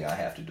do something, I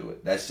have to do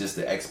it. That's just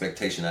the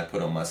expectation I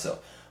put on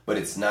myself. But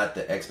it's not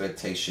the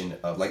expectation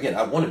of, like, again,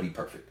 I want to be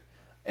perfect.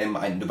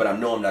 But I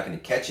know I'm not going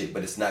to catch it,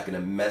 but it's not going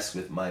to mess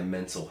with my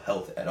mental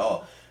health at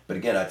all. But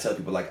again, I tell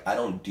people, like, I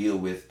don't deal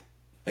with,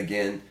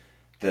 again,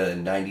 the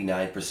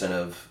 99%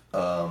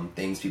 of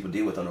things people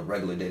deal with on a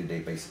regular day-to-day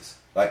basis.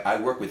 Like, I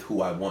work with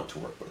who I want to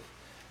work with.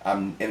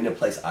 I'm in the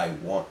place I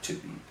want to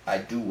be. I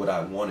do what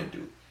I want to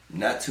do.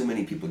 Not too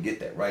many people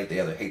get that, right? They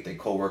either hate their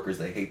coworkers,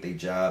 they hate their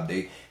job,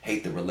 they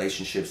hate the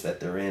relationships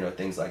that they're in or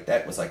things like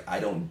that. It's like, I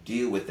don't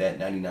deal with that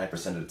 99%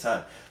 of the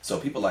time. So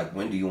people like,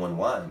 when do you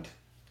unwind?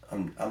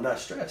 I'm not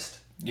stressed.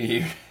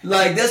 Yeah.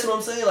 Like, that's what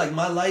I'm saying. Like,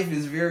 my life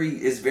is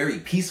very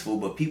peaceful,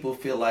 but people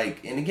feel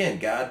like, and again,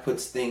 God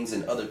puts things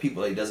in other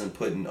people that he doesn't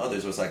put in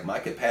others. So it's like, my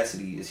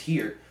capacity is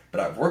here, but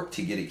I've worked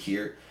to get it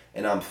here,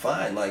 and I'm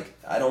fine. Like,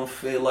 I don't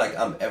feel like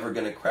I'm ever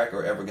going to crack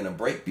or ever going to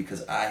break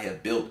because I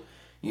have built,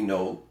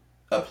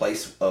 a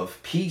place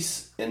of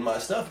peace in my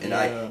stuff, and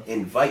I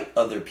invite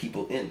other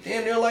people in.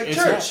 And they're like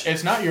church.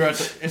 It's not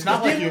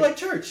like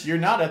church. You're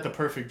not at the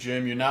perfect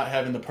gym. You're not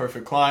having the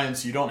perfect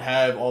clients. You don't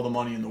have all the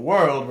money in the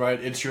world, right?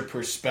 It's your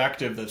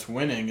perspective that's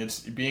winning.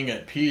 It's being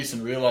at peace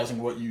and realizing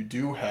what you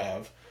do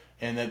have,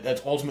 and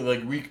that's ultimately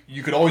like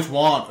you could always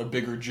want a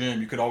bigger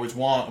gym. You could always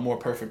want a more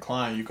perfect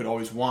client. You could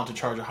always want to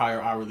charge a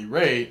higher hourly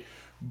rate,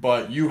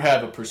 but you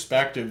have a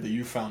perspective that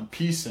you found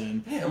peace in.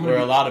 Where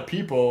a lot of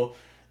people,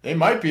 they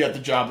might be at the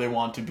job they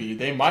want to be.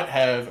 They might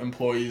have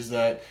employees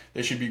that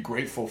they should be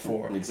grateful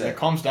for. Exactly. It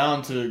comes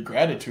down to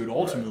gratitude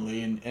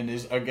ultimately. Right. And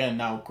is, again,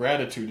 now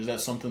gratitude, is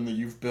that something that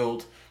you've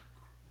built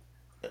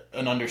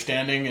an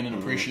understanding and an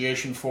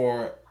appreciation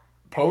for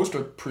post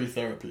or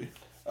pre-therapy?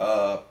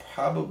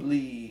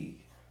 Probably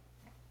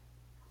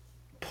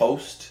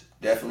post,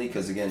 definitely,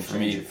 because again, for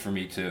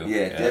me too.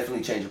 Yeah,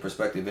 definitely change your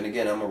perspective. And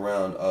again, I'm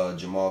around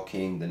Jamal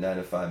King, the 9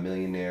 to 5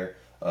 millionaire.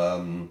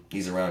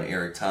 He's around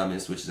Eric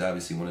Thomas, which is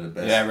obviously one of the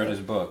best. Yeah, I read his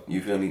book.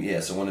 You feel me?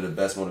 Yeah, so one of the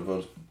best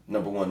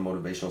number one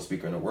motivational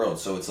speaker in the world.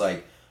 So it's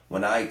like,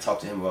 when I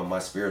talked to him about my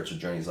spiritual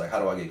journey, he's like,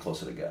 how do I get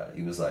closer to God?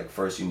 He was like,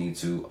 first you need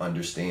to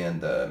understand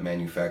the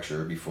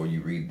manufacturer before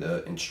you read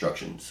the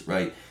instructions,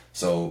 right?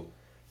 So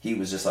he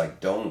was just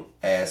like, don't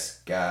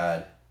ask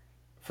God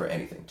for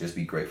anything. Just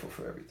be grateful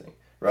for everything,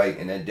 right?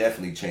 And that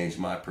definitely changed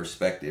my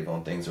perspective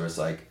on things where it's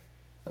like,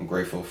 I'm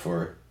grateful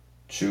for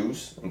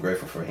shoes, I'm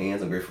grateful for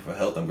hands, I'm grateful for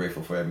health, I'm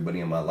grateful for everybody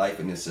in my life.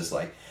 And it's just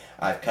like,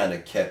 I've kind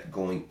of kept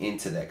going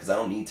into that because I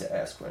don't need to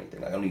ask for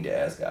anything. I don't need to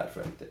ask God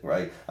for anything,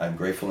 right? I'm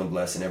grateful and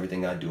blessed in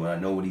everything I do, and I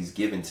know what he's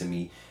given to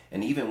me.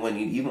 And even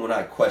when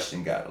I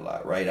question God a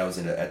lot, right? I was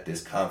at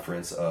this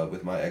conference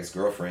with my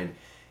ex-girlfriend,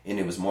 and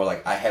it was more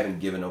like I haven't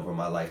given over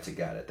my life to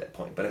God at that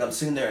point. But I'm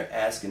sitting there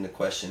asking the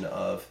question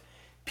of,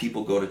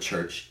 people go to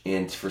church,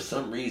 and for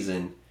some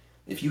reason,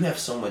 if you have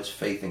so much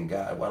faith in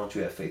God, why don't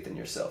you have faith in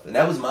yourself? And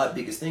that was my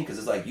biggest thing, because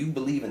it's like, you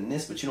believe in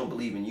this, but you don't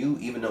believe in you,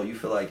 even though you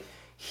feel like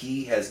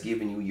he has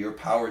given you your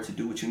power to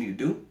do what you need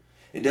to do.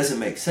 It doesn't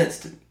make sense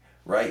to me,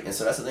 right? And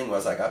so that's the thing where I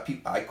was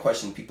like, I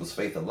question people's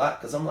faith a lot,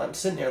 because I'm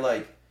sitting there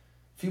like,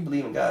 if you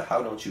believe in God,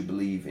 how don't you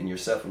believe in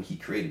yourself when he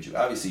created you?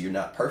 Obviously, you're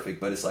not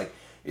perfect, but it's like,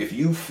 if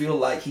you feel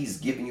like he's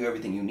giving you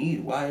everything you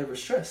need, why ever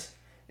stress?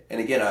 And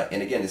again,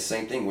 it's the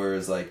same thing where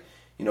it's like,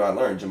 I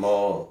learned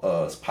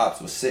Jamal's pops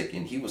was sick,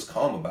 and he was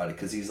calm about it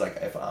because he's like,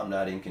 if I'm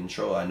not in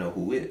control, I know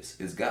who is.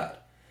 It's God.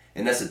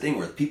 And that's the thing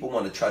where people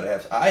want to try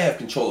to I have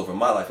control over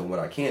my life and what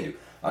I can do.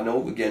 I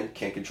know, again,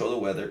 can't control the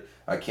weather.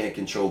 I can't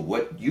control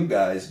what you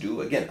guys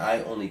do. Again,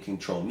 I only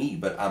control me,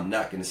 but I'm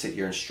not going to sit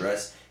here and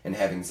stress and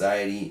have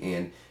anxiety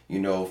and,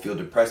 feel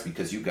depressed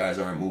because you guys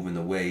aren't moving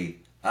the way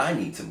I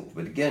need to move.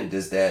 But again,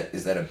 is that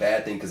a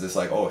bad thing? Because it's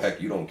like, oh,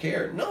 heck, you don't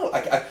care. No,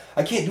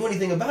 I can't do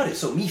anything about it.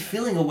 So me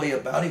feeling a way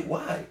about it,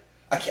 why?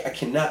 I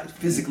cannot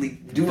physically do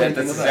anything about it.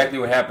 That's exactly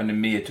what happened to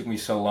me. It took me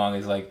so long.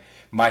 It's like,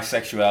 my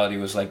sexuality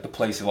was like the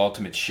place of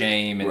ultimate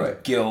shame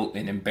and guilt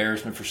and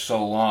embarrassment for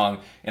so long.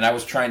 And I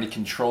was trying to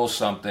control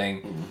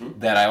something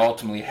that I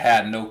ultimately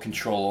had no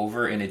control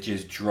over. And it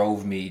just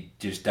drove me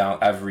just down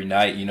every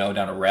night,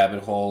 down a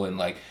rabbit hole, and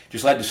like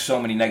just led to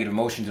so many negative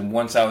emotions. And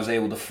once I was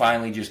able to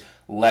finally just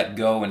let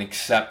go and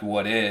accept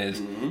what is,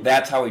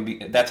 that's how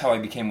I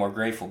became more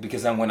grateful.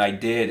 Because then when I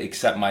did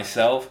accept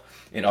myself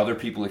and other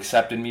people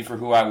accepted me for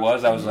who I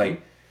was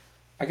like,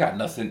 I got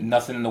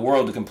nothing in the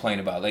world to complain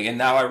about. Like, and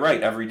now I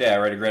write every day. I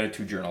write a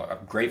gratitude journal.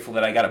 I'm grateful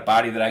that I got a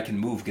body that I can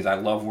move because I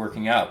love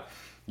working out.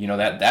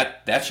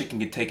 That shit can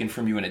get taken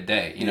from you in a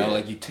day.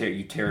 Like you tear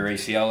your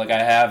ACL like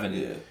I have,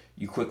 and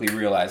you quickly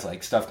realize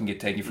like stuff can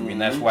get taken from you,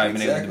 and that's why I've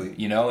been able to,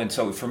 you know. And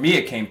so for me,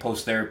 it came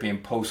post therapy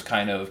and post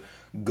kind of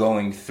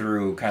going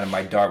through kind of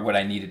my what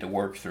I needed to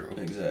work through.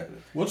 Exactly.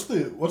 What's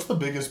the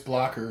biggest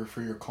blocker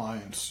for your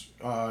clients?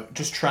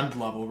 Just trend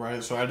level,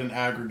 right? So I didn't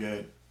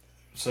aggregate.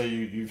 Say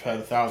you've had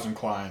 1,000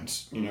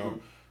 clients. You know,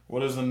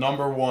 what is the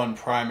number one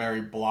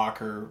primary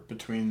blocker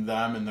between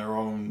them and their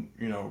own,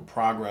 you know,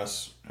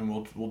 progress? And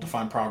we'll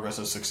define progress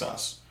as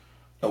success.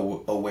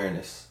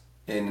 Awareness,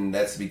 and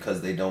that's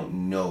because they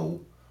don't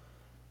know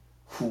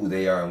who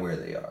they are and where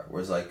they are.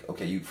 Whereas like,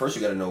 okay, you got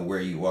to know where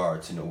you are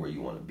to know where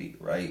you want to be,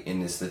 right?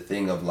 And it's the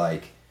thing of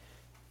like,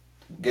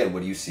 again,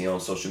 what do you see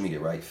on social media,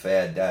 right?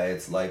 Fad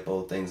diets,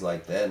 lipo, things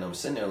like that. And I'm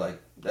sitting there like,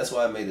 that's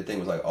why I made the thing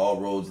was like all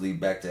roads lead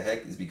back to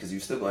heck, is because you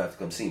still gonna have to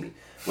come see me.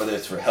 Whether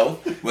it's for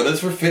health, whether it's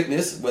for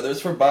fitness, whether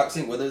it's for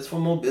boxing, whether it's for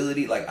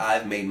mobility, like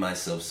I've made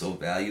myself so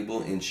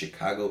valuable in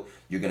Chicago,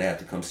 you're gonna have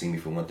to come see me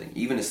for one thing.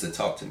 Even if it's to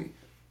talk to me.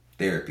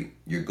 Therapy.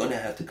 You're gonna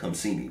have to come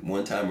see me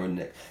one time or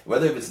next.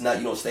 Whether if it's not,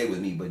 you don't stay with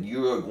me, but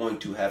you're going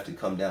to have to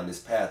come down this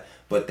path.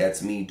 But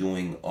that's me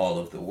doing all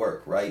of the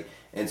work, right?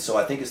 And so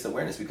I think it's the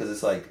awareness, because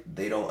it's like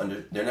they're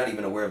not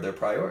even aware of their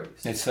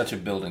priorities. It's such a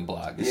building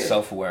block. It's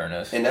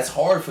self-awareness, and that's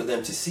hard for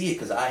them to see it,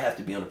 because I have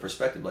to be on a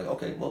perspective like,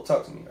 okay, well,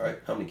 talk to me. All right,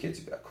 how many kids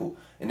you got? Cool.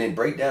 And then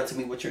break down to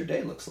me what your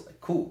day looks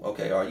like. Cool.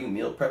 Okay, are you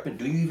meal prepping?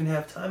 Do you even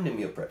have time to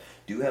meal prep?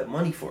 Do you have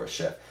money for a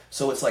chef?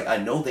 So it's like I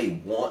know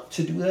they want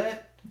to do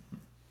that.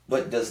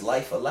 But does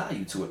life allow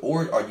you to it?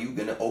 Or are you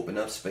going to open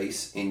up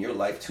space in your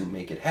life to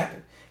make it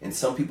happen? And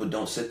some people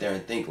don't sit there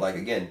and think like,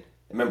 again,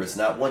 remember, it's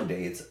not one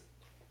day, it's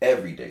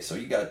every day. So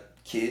you got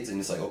kids and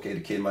it's like, okay,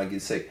 the kid might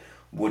get sick.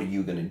 What are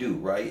you going to do,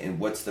 right? And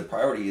what's the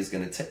priority is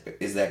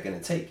that going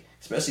to take?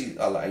 Especially,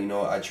 you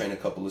know, I train a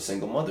couple of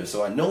single mothers,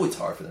 so I know it's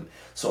hard for them.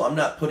 So I'm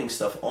not putting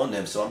stuff on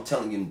them. So I'm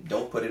telling you,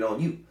 don't put it on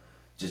you.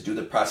 Just do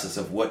the process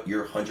of what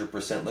your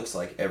 100% looks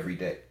like every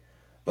day.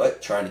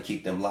 But trying to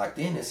keep them locked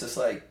in, it's just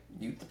like,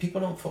 people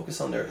don't focus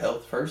on their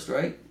health first,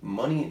 right?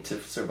 Money to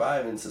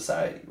survive in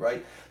society,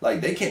 right? Like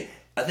they can't.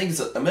 I think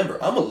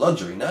remember, I'm a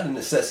luxury, not a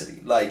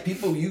necessity. Like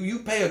people, you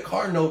pay a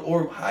car note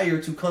or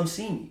hire to come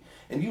see me,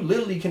 and you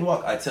literally can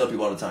walk. I tell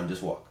people all the time,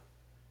 just walk.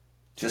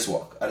 Just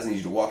walk. I just need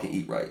you to walk and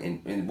eat right.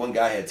 And one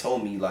guy had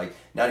told me, like,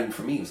 not even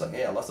for me, he was like,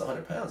 hey, I lost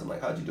 100 pounds. I'm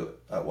like, how'd you do it?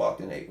 I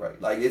walked and ate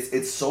right. Like,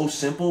 it's so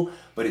simple,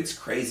 but it's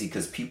crazy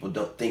because people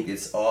don't think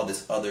it's all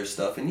this other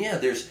stuff. And yeah,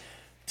 there's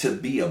to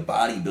be a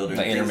bodybuilder,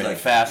 like intermittent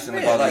fasting,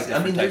 like all these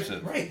different types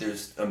of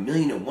there's a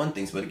million and one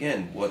things, but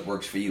again, what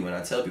works for you? And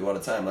I tell people all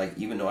the time, like,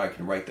 even though I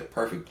can write the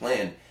perfect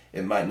plan,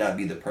 it might not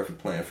be the perfect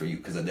plan for you,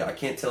 because I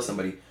can't tell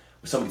somebody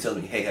tells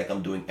me, hey, heck,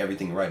 I'm doing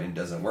everything right and it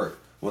doesn't work.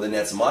 Well, then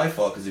that's my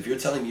fault, because if you're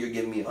telling me you're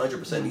giving me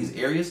 100% in these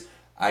areas,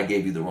 I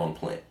gave you the wrong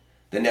plan.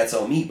 Then that's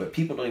on me. But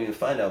people don't even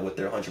find out what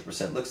their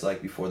 100% looks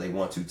like before they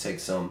want to take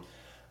some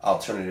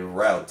alternative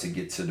route to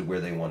get to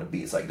where they want to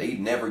be. It's like they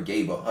never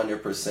gave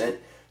 100%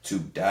 to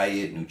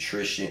diet,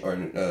 nutrition,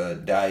 or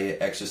diet,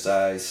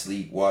 exercise,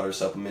 sleep, water,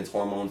 supplements,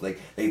 hormones. Like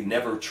they've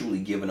never truly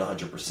given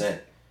 100%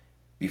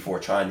 before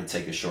trying to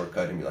take a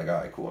shortcut and be like, all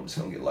right, cool, I'm just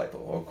gonna get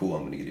lipo, or cool,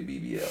 I'm gonna get a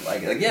BBL.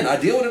 Like again, I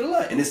deal with it a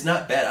lot, and it's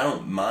not bad. I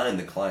don't mind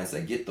the clients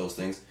that get those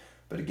things,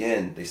 but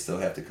again, they still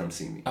have to come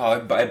see me. Oh,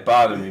 it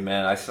bothered me,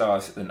 man. I saw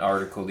an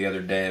article the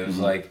other day. It was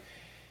like,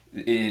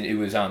 it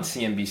was on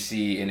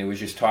CNBC, and it was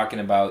just talking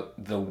about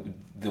the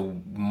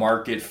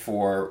market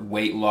for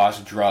weight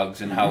loss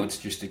drugs and how it's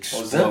just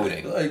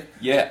exploding. Like,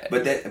 yeah,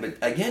 but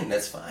again,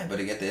 that's fine. But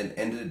at the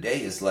end of the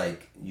day, it's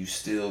like you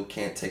still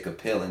can't take a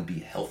pill and be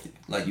healthy.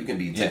 Like you can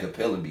take a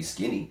pill and be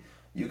skinny.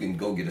 You can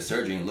go get a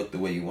surgery and look the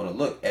way you want to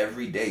look.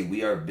 Every day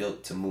we are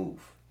built to move.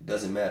 It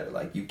doesn't matter.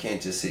 Like you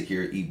can't just sit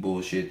here, eat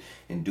bullshit,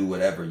 and do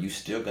whatever. You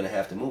still gonna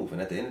have to move.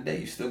 And at the end of the day,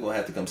 you still gonna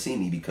have to come see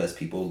me, because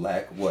people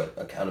lack what?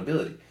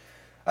 Accountability.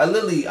 I'm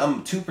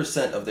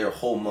 2% of their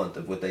whole month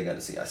of what they got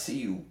to see. I see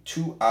you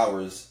 2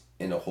 hours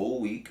in a whole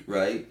week,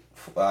 right?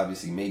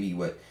 Obviously,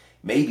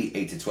 maybe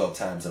 8 to 12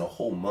 times in a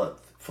whole month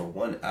for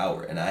 1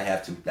 hour. And I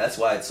have to, that's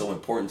why it's so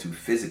important to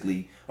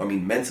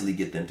mentally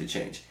get them to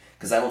change.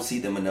 Because I don't see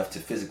them enough to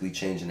physically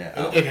change in that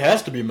hour. It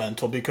has to be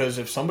mental, because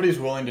if somebody's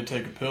willing to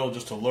take a pill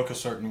just to look a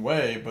certain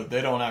way, but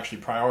they don't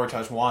actually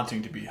prioritize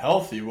wanting to be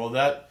healthy, well,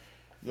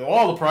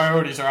 all the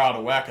priorities are out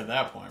of whack at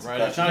that point, right?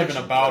 It's not even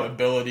about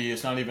ability.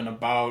 It's not even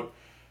about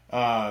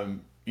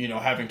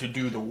having to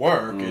do the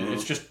work.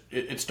 It's just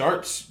it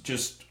starts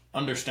just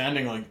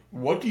understanding, like,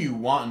 what do you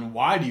want and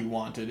why do you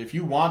want it? If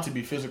you want to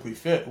be physically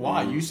fit,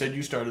 why? You said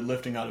you started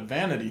lifting out of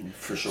vanity.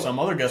 For sure. Some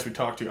other guests we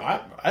talked to,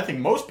 I think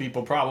most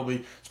people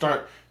probably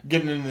start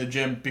getting into the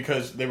gym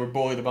because they were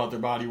bullied about their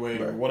body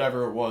weight or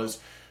whatever it was.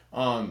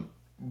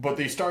 But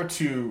they start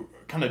to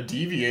kind of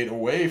deviate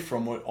away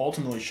from what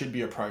ultimately should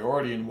be a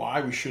priority, and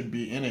why we should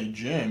be in a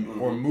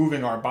gym or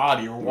moving our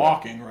body or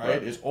walking,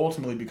 right? Is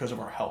ultimately because of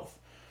our health.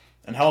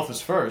 And health is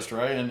first,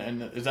 right?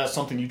 And is that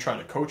something you try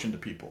to coach into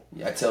people?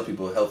 Yeah, I tell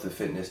people health and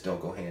fitness don't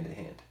go hand in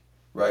hand,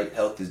 right?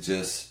 Health is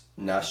just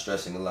not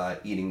stressing a lot,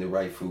 eating the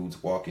right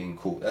foods, walking,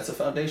 cool. That's a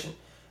foundation.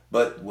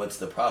 But what's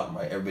the problem,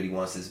 right? Everybody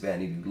wants this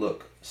vanity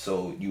look.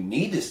 So you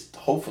need to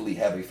hopefully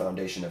have a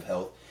foundation of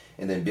health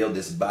and then build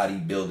this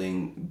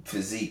bodybuilding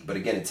physique. But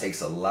again, it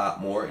takes a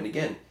lot more. And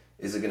again,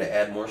 is it going to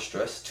add more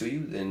stress to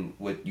you than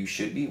what you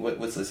should be?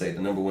 What's they say?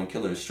 The number one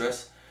killer is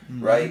stress,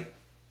 right?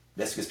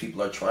 That's because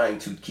people are trying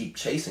to keep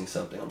chasing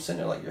something. I'm sitting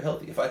there like, you're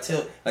healthy. If I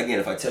tell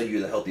you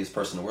you're the healthiest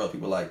person in the world,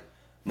 people are like,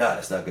 nah,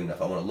 that's not good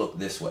enough. I want to look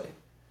this way.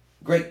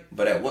 Great,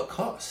 but at what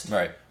cost?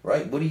 Right.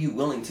 Right? What are you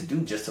willing to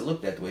do just to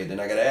look that way? Then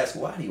I got to ask,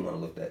 why do you want to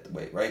look that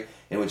way? Right?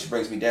 And which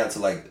brings me down to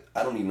like,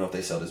 I don't even know if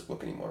they sell this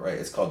book anymore, right?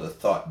 It's called The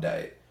Thought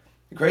Diet.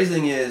 The crazy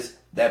thing is,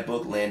 that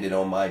book landed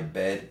on my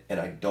bed, and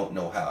I don't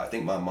know how. I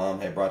think my mom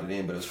had brought it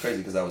in, but it was crazy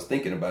because I was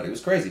thinking about it. It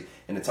was crazy.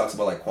 And it talks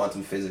about like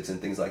quantum physics and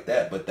things like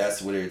that. But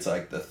that's where it's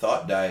like the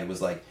thought diet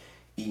was like,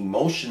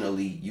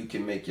 emotionally, you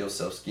can make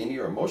yourself skinny,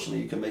 or emotionally,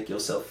 you can make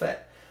yourself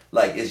fat.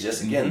 Like, it's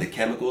just, again, the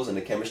chemicals and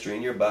the chemistry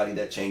in your body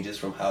that changes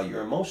from how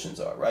your emotions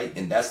are, right?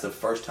 And that's the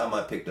first time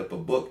I picked up a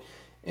book,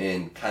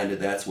 and kind of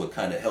that's what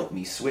kind of helped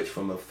me switch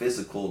from a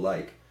physical,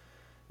 like,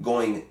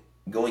 going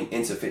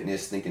into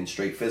fitness, thinking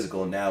straight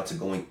physical, now to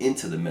going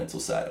into the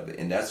mental side of it.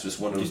 And that's just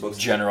one of those books.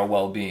 General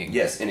well-being.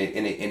 Yes, and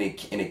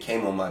it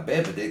came on my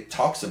bed, but it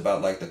talks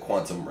about, like, the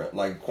quantum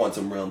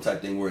realm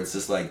type thing, where it's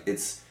just, like,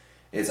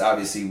 it's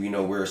obviously,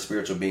 we're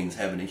spiritual beings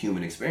having a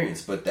human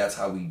experience, but that's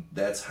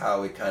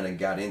how it kind of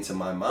got into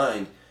my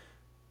mind.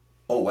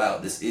 Oh wow,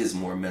 this is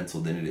more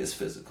mental than it is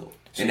physical.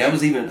 And that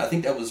was I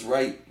think that was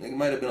right. It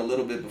might have been a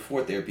little bit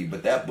before therapy,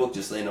 but that book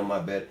just laying on my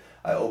bed,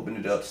 I opened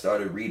it up,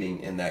 started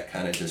reading, and that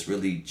kind of just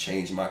really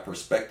changed my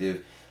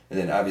perspective. And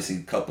then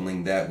obviously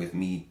coupling that with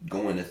me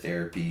going to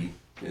therapy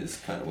is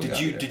kind of what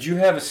Did you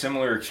have a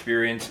similar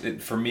experience?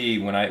 For me,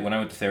 when I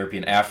went to therapy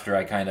and after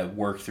I kind of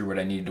worked through what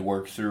I needed to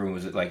work through, and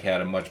was it like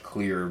had a much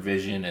clearer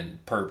vision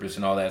and purpose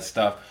and all that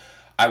stuff,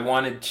 I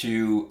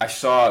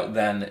saw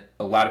then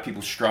a lot of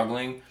people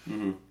struggling.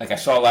 Like I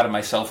saw a lot of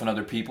myself and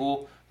other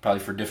people, probably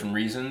for different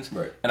reasons,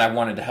 right. And I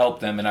wanted to help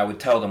them, and I would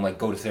tell them like,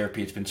 go to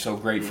therapy, it's been so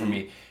great for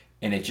me.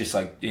 And it just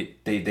like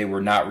they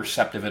were not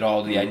receptive at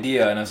all to the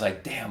idea, and I was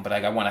like, damn, but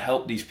like I want to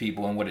help these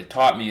people. And what it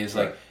taught me is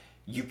like,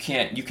 you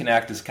can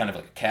act as kind of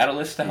like a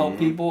catalyst to help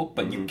people,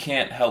 but you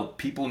can't help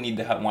people. Need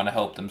to want to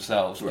help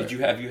themselves. Right.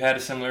 Have you had a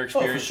similar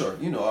experience? Oh,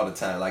 for sure. All the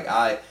time. Like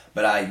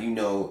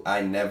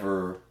I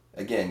never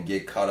again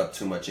get caught up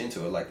too much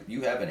into it. Like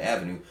you have an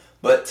avenue,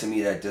 but to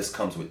me that just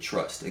comes with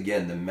trust.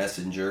 Again, the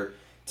messenger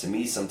to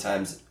me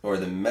sometimes, or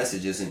the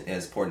message isn't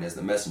as important as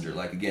the messenger.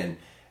 Like again,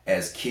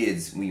 as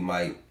kids, we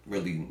might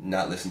really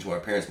not listen to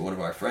our parents, but one of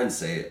our friends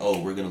say, oh,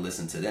 we're going to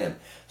listen to them.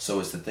 So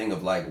it's the thing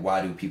of like,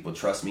 why do people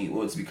trust me?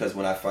 Well, it's because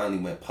when I finally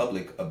went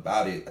public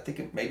about it, I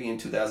think maybe in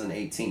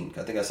 2018,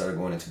 I think I started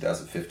going in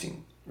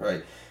 2015,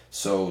 right?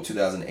 So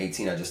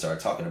 2018, I just started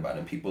talking about it,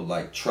 and people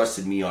like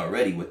trusted me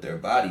already with their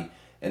body,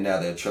 and now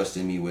they're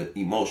trusting me with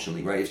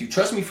emotionally, right?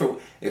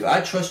 If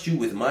I trust you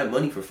with my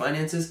money for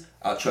finances,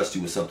 I'll trust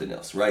you with something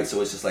else, right?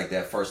 So it's just like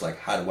that first, like,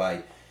 how do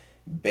I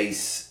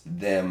base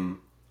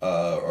them,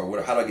 how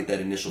do I get that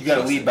initial trust? You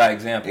got to lead by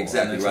example.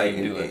 Exactly, right?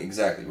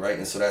 Exactly, right?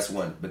 And so that's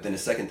one. But then the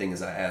second thing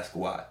is I ask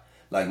why.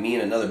 Like me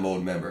and another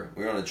mode member,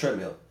 we were on a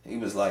treadmill. He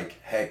was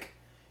like, heck,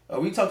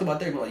 we talked about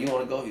therapy. I'm like, you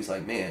want to go? He's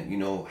like, man,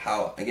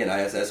 how, again,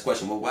 I asked that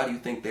question, well, why do you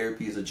think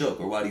therapy is a joke?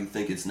 Or why do you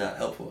think it's not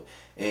helpful?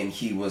 And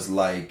he was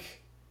like,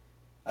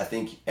 I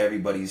think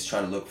everybody's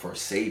trying to look for a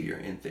savior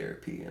in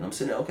therapy. And I'm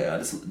sitting there, okay, I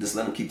just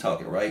let him keep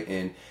talking, right?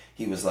 And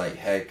he was like,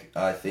 heck,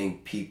 I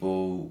think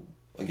people,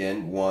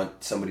 again,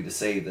 want somebody to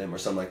save them or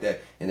something like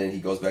that. And then he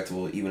goes back to,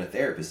 well, even a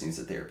therapist needs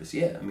a therapist.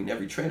 Yeah, I mean,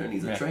 every trainer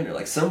needs a trainer.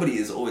 Like, somebody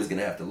is always going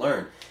to have to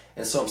learn.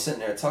 And so I'm sitting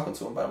there talking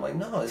to him, but I'm like,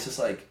 no, it's just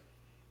like,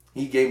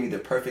 he gave me the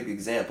perfect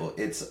example.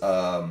 It's,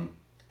 have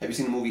you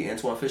seen the movie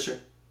Antoine Fisher?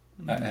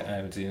 I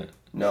haven't seen it.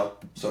 No.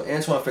 So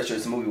Antoine Fisher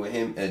is a movie with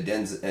him and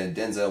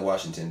Denzel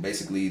Washington.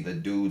 Basically, the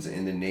dude's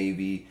in the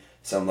Navy,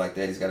 something like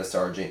that. He's got a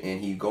sergeant,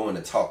 and he going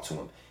to talk to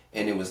him.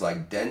 And it was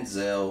like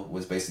Denzel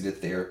was basically the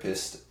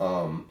therapist,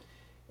 and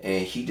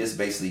he just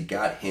basically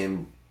got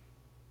him,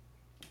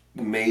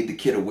 made the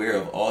kid aware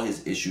of all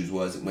his issues,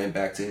 went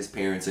back to his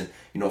parents and,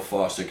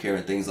 foster care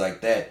and things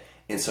like that.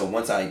 And so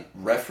once I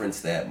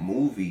referenced that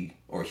movie,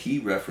 or he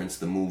referenced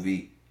the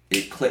movie,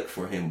 it clicked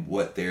for him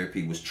what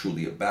therapy was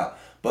truly about.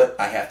 But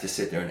I have to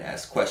sit there and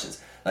ask questions.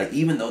 Like,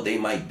 even though they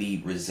might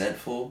be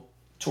resentful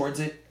towards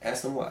it,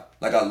 ask them why.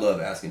 Like, I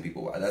love asking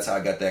people why. That's how I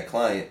got that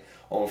client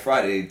on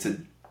Friday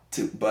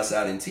to bust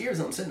out in tears.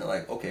 I'm sitting there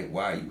like, okay,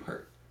 why are you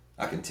hurt?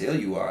 I can tell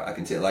you are. I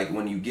can tell, like,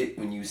 when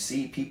you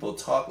see people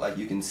talk, like,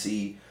 you can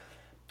see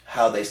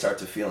how they start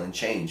to feel and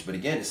change. But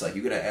again, it's like,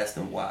 you got to ask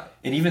them why.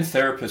 And even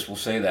therapists will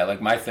say that.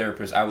 Like, my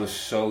therapist, I was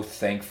so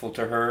thankful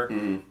to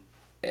her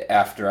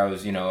after I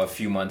was, a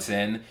few months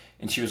in.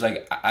 And she was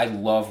like, I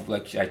love,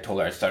 like, I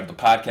told her I started the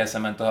podcast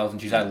on mental health.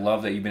 And she's like, I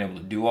love that you've been able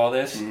to do all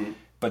this.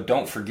 But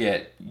don't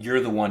forget,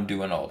 you're the one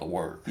doing all the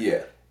work.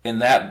 Yeah.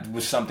 And that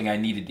was something I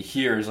needed to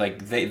hear. Is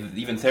like,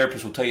 even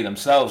therapists will tell you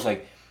themselves,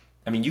 like,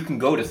 I mean, you can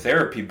go to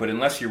therapy, but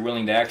unless you're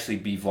willing to actually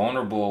be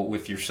vulnerable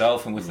with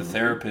yourself and with the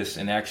therapist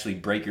and actually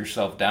break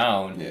yourself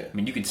down, I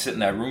mean, you can sit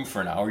in that room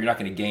for an hour. You're not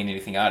going to gain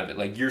anything out of it.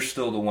 Like, you're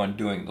still the one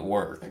doing the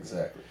work.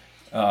 Exactly.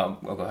 Go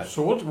ahead.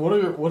 So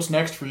what's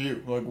next for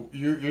you? Like,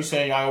 you're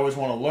saying I always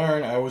want to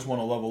learn, I always want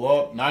to level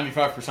up.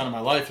 95% of my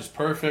life is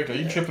perfect. Are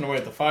you chipping away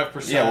at the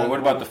 5%? Yeah. Well, what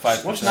about the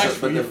 5%? What's next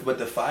for you? But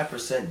the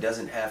 5%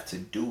 doesn't have to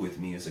do with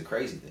me. Is a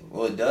crazy thing.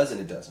 Well, it does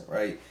and it doesn't,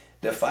 right?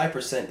 The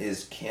 5%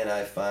 is, can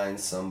I find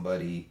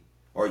somebody,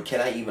 or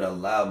can I even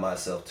allow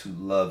myself to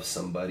love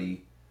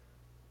somebody,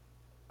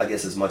 I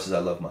guess, as much as I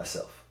love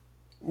myself?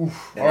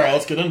 Oof. All right,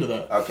 let's get into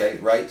that. Okay,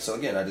 right? So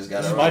again, I just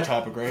got... This is my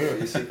topic right here.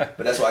 You see? But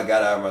that's why I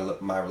got out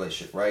of my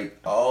relationship, right?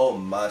 All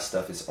my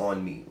stuff is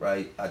on me,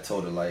 right? I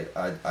told her, like,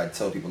 I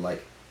tell people,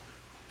 like,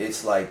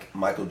 it's like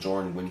Michael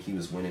Jordan when he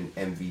was winning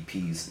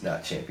MVPs,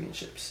 not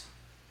championships,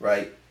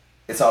 right?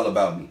 It's all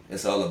about me.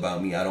 It's all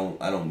about me. I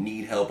don't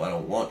need help. I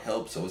don't want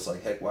help. So it's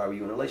like, heck, why were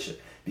you in a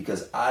relationship?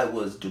 Because I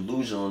was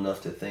delusional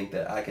enough to think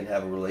that I can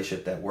have a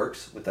relationship that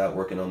works without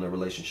working on the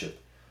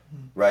relationship,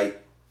 right?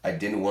 I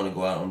didn't want to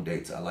go out on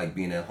dates. I like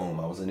being at home.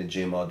 I was in the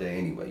gym all day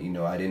anyway. You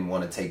know, I didn't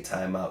want to take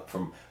time out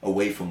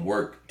away from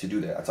work to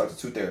do that. I talked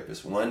to 2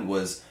 therapists. One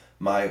was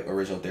my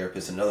original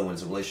therapist. Another one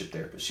is a relationship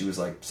therapist. She was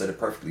like, said it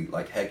perfectly.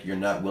 Like, heck, you're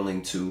not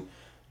willing to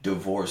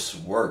divorce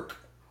work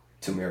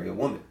to marry a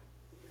woman.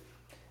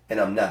 And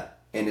I'm not.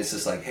 And it's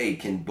just like, hey,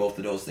 can both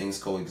of those things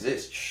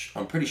coexist?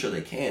 I'm pretty sure they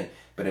can.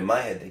 But in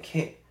my head, they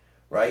can't.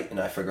 Right? And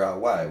I figure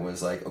out why. It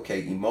was like,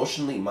 okay,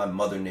 emotionally, my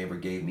mother never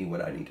gave me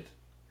what I needed.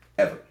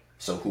 Ever.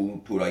 So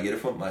who do I get it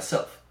from?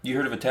 Myself. You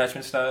heard of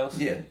attachment styles?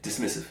 Yeah,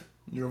 dismissive.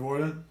 You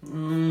avoid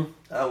it?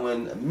 I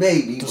wouldn't,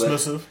 maybe.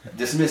 Dismissive? But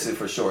dismissive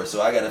for sure.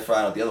 So I got to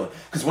find out the other one.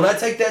 Because when I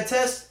take that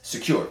test,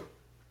 secure.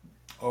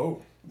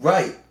 Oh.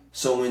 Right.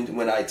 So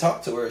when I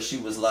talked to her, she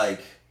was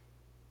like,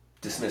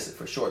 dismissive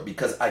for sure.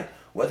 Because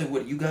whether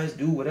what you guys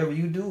do, whatever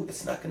you do,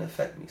 it's not going to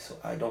affect me. So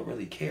I don't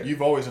really care.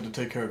 You've always had to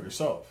take care of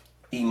yourself.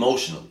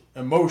 Emotionally.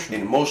 And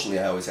emotionally,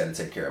 I always had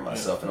to take care of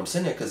myself. Yeah. And I'm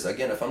sitting there because,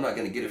 again, if I'm not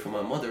going to get it from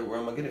my mother, where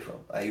am I getting it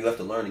from? You have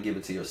to learn to give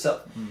it to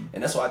yourself.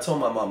 And that's why I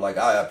told my mom, like,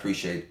 I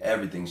appreciate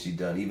everything she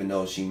done, even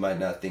though she might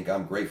not think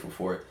I'm grateful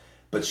for it.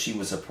 But she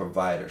was a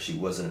provider. She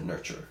wasn't a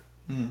nurturer.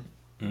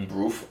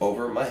 Roof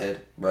over my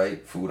head,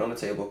 right? Food on the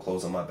table,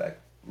 clothes on my back.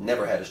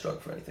 Never had a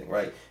struggle for anything,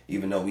 right?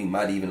 Even though we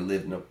might even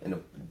live in a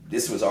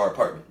this was our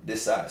apartment,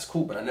 this size,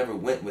 cool, but I never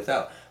went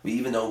without.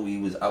 Even though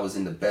I was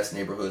in the best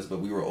neighborhoods, but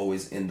we were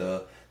always in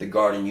the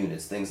garden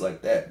units, things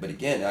like that. But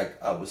again,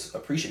 I was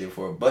appreciative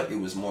for it, but it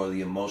was more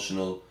the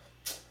emotional,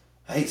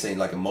 I hate saying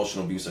like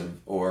emotional abuse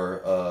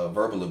or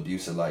verbal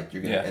abuse, of like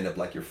you're gonna end up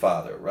like your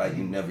father, right?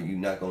 You're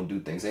not gonna do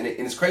things, and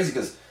it's crazy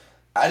because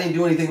I didn't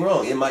do anything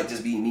wrong. It might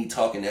just be me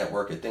talking at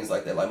work and things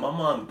like that. Like, my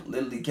mom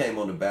literally came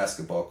on the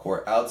basketball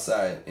court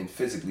outside and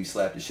physically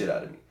slapped the shit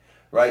out of me,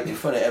 right? In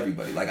front of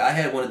everybody. Like, I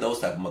had one of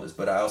those type of mothers,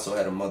 but I also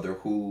had a mother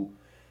who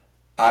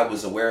I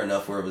was aware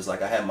enough where it was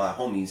like I had my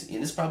homies,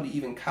 and it's probably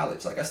even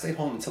college. Like, I stayed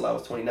home until I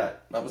was 29.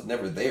 I was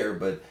never there,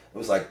 but it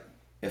was like,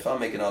 if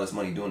I'm making all this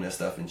money doing that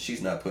stuff and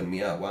she's not putting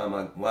me out, why am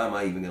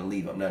I even going to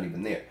leave? I'm not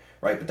even there,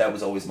 right? But that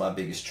was always my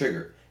biggest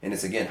trigger. And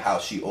it's, again, how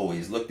she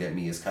always looked at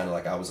me is kind of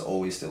like I was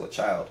always still a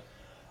child.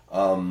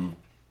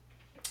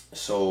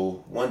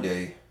 So one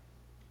day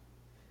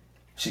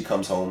she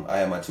comes home. I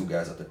have my 2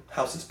 guys up there.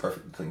 House is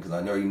perfectly clean because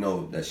I already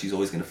know that she's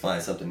always going to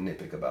find something to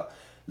nitpick about.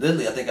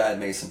 Literally, I think I had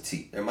made some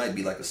tea. There might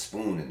be like a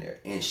spoon in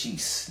there, and she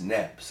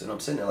snaps. And I'm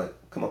sitting there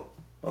like, come on.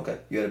 Okay,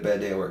 you had a bad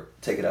day at work.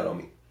 Take it out on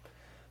me.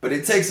 But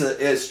it takes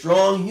a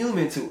strong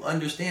human to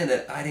understand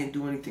that I didn't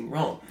do anything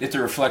wrong. It's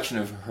a reflection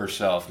of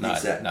herself,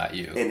 not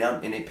you.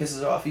 And it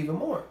pisses her off even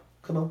more.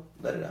 Come on,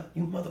 let it out.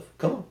 You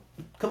motherfucker.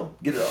 Come on,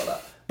 get it all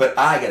out. But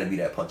I gotta be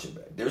that punching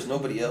bag. There's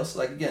nobody else.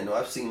 Like, again, no,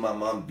 I've seen my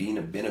mom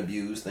been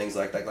abused, things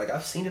like that. Like,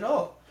 I've seen it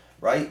all,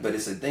 right? But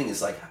it's a thing.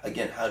 It's like,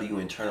 again, how do you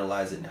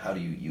internalize it and how do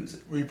you use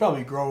it? Well, you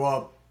probably grow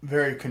up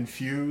very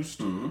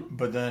confused,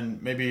 but then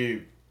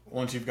maybe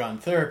once you've gotten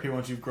therapy,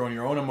 once you've grown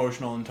your own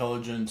emotional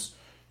intelligence,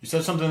 you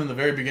said something in the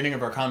very beginning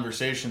of our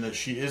conversation that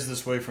she is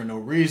this way for no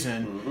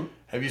reason.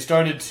 Have you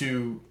started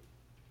to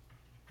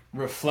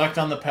reflect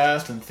on the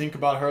past and think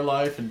about her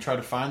life and try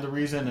to find the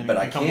reason and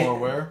become more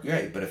aware?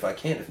 Right, but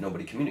if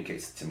nobody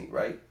communicates it to me,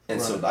 right?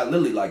 And so I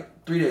literally,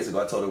 like, 3 days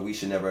ago, I told her we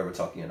should never ever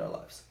talk again in our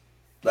lives.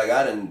 Like,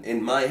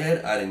 in my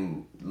head, I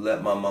didn't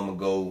let my mama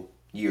go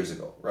years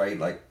ago, right?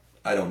 Like,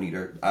 I don't need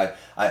her.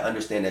 I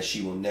understand that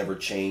she will never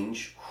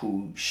change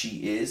who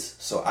she is.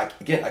 So I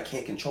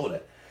can't control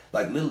that.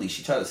 Like, literally,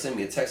 she tried to send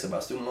me a text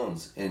about student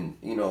loans. And,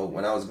 you know,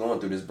 when I was going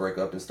through this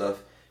breakup and stuff,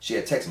 she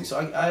had texted me. So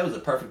I was a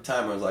perfect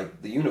time where I was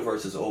like, the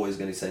universe is always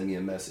going to send me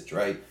a message,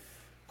 right?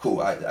 Cool.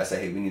 I say,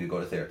 hey, we need to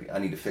go to therapy. I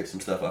need to fix some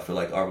stuff. I feel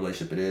like our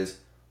relationship it is.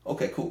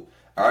 Okay, cool.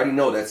 I already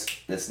know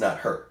that's not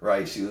her,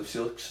 right? She'll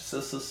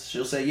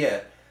say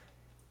yeah.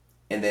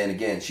 And then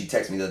again, she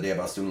texted me the other day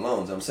about student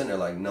loans. I'm sitting there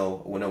like, no,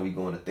 when are we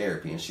going to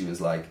therapy? And she was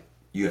like,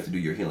 you have to do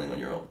your healing on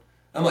your own.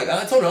 I'm like,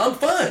 I told her I'm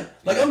fine.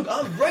 Like I'm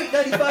right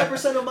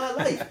 95% of my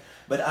life.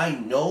 But I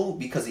know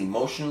because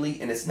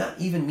emotionally, and it's not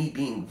even me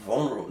being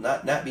vulnerable,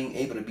 not being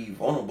able to be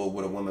vulnerable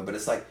with a woman, but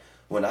it's like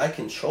when I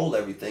control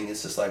everything,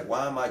 it's just like,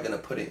 why am I gonna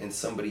put it in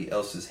somebody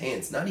else's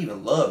hands? Not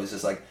even love. It's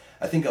just like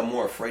I think I'm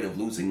more afraid of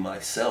losing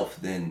myself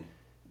than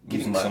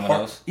giving my someone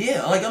heart. Else.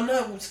 Yeah, like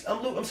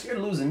I'm scared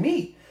of losing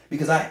me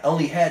because I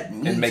only had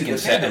me and making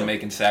to depend on.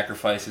 making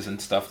sacrifices and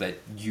stuff that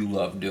you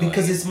love doing.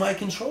 Because it's my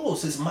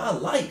controls, it's my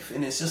life,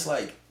 and it's just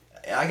like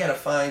I gotta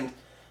find.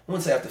 I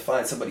wouldn't say I have to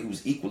find somebody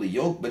who's equally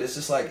yoked, but it's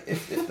just like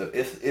if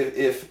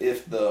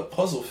the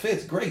puzzle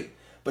fits, great.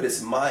 But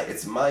it's my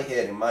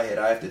head. In my head,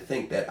 I have to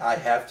think that I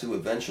have to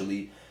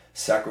eventually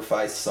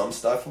sacrifice some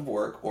stuff of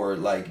work or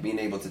like being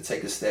able to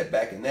take a step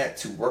back in that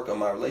to work on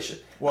my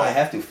relationship. Well, I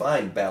have to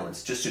find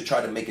balance just to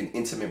try to make an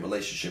intimate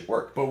relationship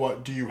work. But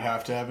what, do you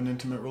have to have an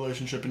intimate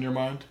relationship in your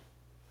mind?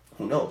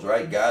 Who knows,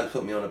 right? God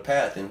put me on a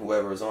path, and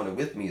whoever is on it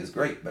with me is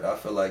great. But I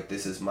feel like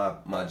this is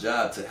my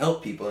job to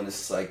help people, and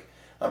it's like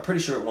I'm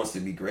pretty sure it wants to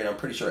be great. I'm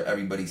pretty sure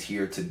everybody's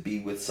here to be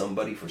with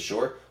somebody for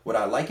sure. Would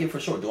I like it? For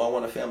sure. Do I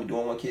want a family? Do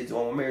I want kids? Do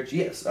I want marriage?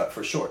 Yes,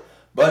 for sure.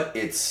 But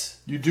it's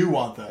you do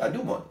want that. I do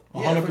want it.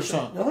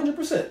 100%.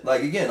 100%.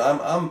 Like again,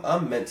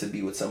 I'm meant to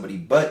be with somebody,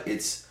 but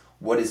it's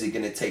what is it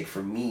going to take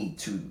for me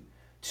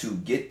to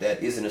get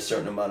that? Is it a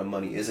certain amount of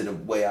money? Is it a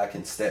way I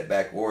can step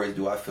back, or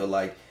do I feel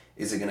like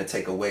is it going to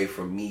take away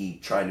from me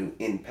trying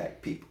to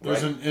impact people?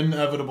 There's right? an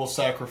inevitable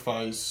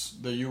sacrifice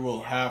that you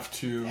will have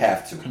to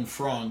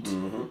confront.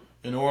 Mm-hmm.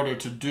 In order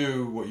to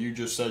do what you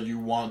just said you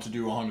want to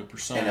do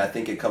 100%. And I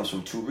think it comes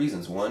from two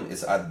reasons. One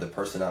is either the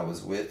person I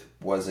was with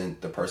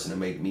wasn't the person that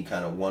made me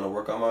kind of want to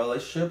work on my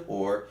relationship,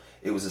 or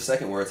it was the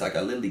second where it's like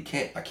I literally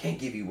can't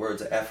give you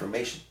words of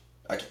affirmation.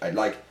 I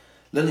like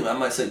literally I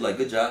might say like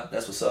good job,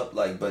 that's what's up,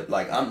 like, but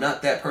like I'm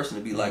not that person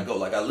to be like go.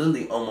 Like I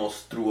literally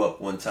almost threw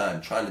up one time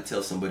trying to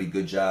tell somebody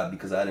good job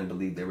because I didn't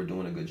believe they were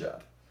doing a good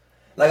job.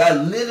 Like I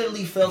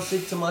literally felt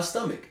sick to my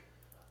stomach.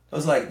 I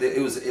was like, it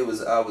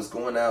was. I was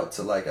going out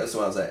to like. That's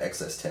when I was at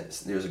XS Tennis.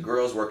 There's a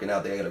girls working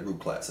out. They had a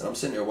group class, and I'm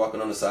sitting there walking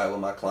on the side with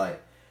my client,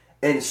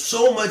 and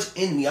so much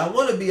in me. I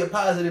want to be a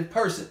positive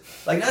person.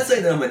 Like not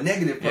saying that I'm a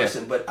negative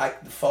person, but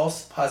the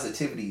false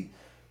positivity,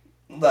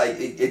 like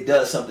it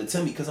does something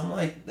to me because I'm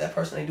like that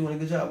person ain't doing a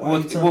good job.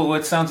 Well,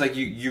 it sounds like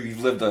you've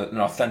lived an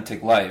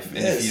authentic life, and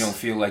yes. if you don't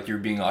feel like you're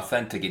being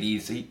authentic, it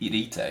eats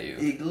at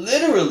you.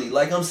 Literally,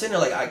 like I'm sitting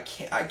there, like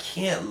I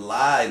can't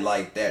lie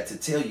like that to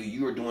tell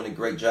you are doing a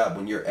great job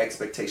when your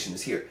expectation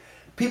is here.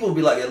 People will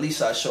be like, at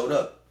least I showed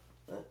up.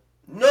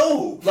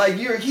 No, like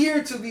you're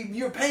here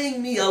you're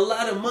paying me a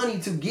lot of money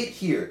to get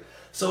here.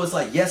 So it's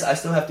like, yes, I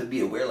still have to be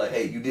aware, like,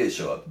 hey, you did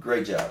show up,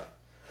 great job.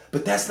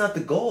 But that's not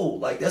the goal.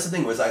 Like, that's the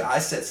thing where it's like, I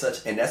set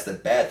such, and that's the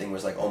bad thing where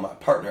it's like, oh, my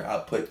partner, I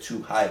put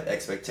too high of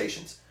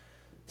expectations.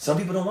 Some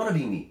people don't want to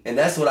be me. And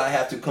that's what I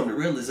have to come to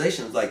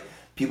realization. Is like,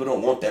 people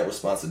don't want that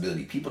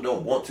responsibility. People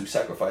don't want to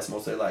sacrifice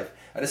most of their life.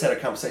 I just had a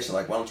conversation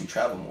like, why don't you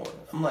travel more?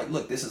 I'm like,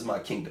 look, this is my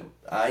kingdom.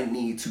 I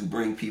need to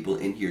bring people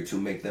in here to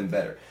make them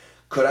better.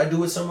 Could I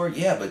do it somewhere?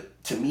 Yeah,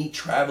 but to me,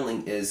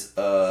 traveling is,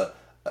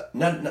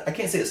 not I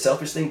can't say a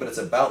selfish thing, but it's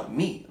about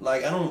me.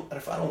 Like,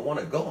 if I don't want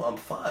to go, I'm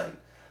fine.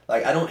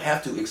 Like, I don't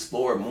have to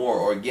explore more,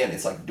 or again,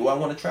 it's like, do I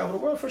want to travel the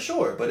world? For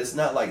sure. But it's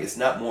not like, it's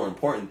not more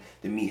important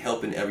than me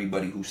helping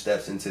everybody who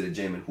steps into the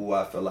gym and who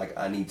I feel like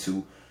I need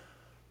to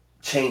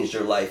change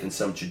their life in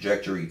some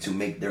trajectory to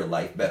make their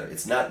life better.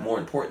 It's not more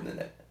important than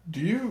that. Do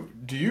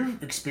you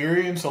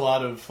experience a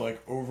lot of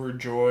like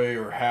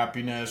overjoy or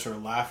happiness or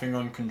laughing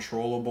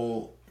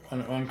uncontrollably?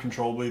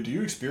 Do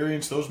you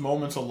experience those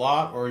moments a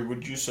lot, or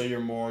would you say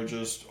you're more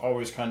just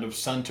always kind of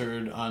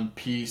centered on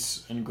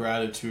peace and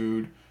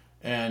gratitude?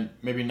 And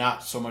maybe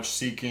not so much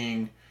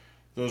seeking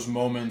those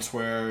moments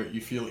where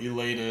you feel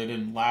elated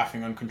and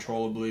laughing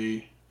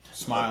uncontrollably,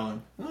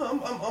 smiling.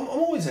 No, I'm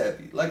always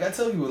happy. Like I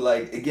tell you,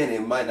 like again,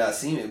 it might not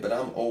seem it, but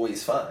I'm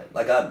always fine.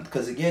 Like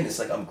because again, it's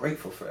like I'm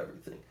grateful for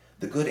everything,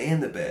 the good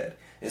and the bad.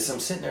 And so I'm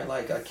sitting there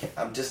like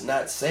I'm just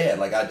not sad.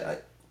 Like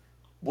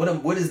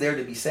what is there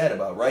to be sad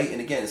about, right?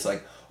 And again, it's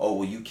like, oh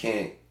well, you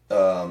can't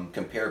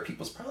compare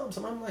people's problems.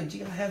 And I'm like,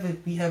 gee,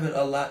 we have it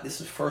a lot.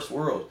 This is first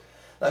world.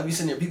 Like we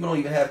sitting there, people don't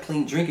even have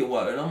clean drinking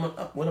water, and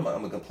what am I?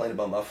 I'm gonna complain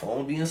about my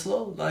phone being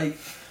slow? Like,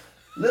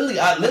 literally,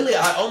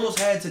 I almost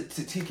had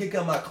to kick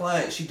out my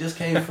client. She just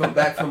came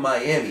back from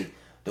Miami.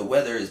 The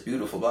weather is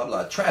beautiful, blah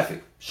blah.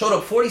 Traffic showed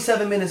up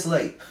 47 minutes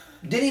late.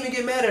 Didn't even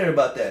get mad at her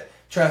about that.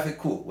 Traffic,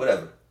 cool,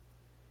 whatever.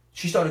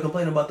 She started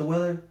complaining about the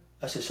weather.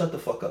 I said, shut the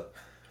fuck up.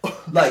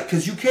 Like,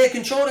 cause you can't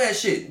control that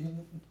shit.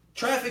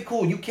 Traffic,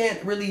 cool. You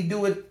can't really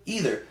do it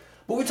either.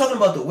 But we're talking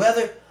about the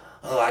weather.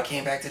 Oh, I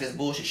came back to this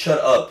bullshit. Shut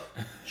up.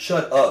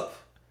 Shut up.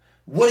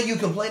 What are you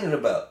complaining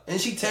about? And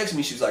she texted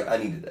me. She was like, I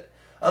needed that.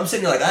 I'm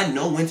sitting there like, I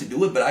know when to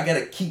do it, but I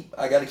gotta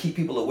keep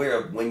people aware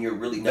of when you're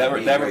really not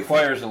being that grateful.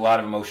 requires a lot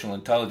of emotional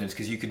intelligence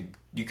because you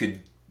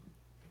could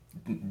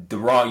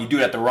you do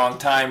it at the wrong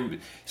time,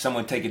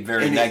 someone take it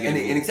very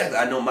negatively. And exactly,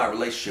 I know my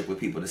relationship with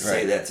people to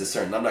say that to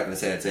certain. I'm not going to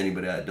say that to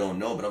anybody I don't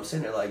know, but I'm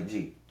sitting there like,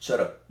 gee, shut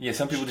up. Yeah,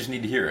 some people just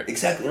need to hear it.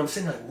 Exactly, and I'm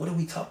sitting like, what are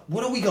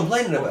we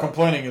complaining about?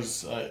 Complaining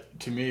is,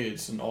 to me,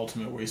 it's an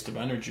ultimate waste of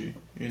energy.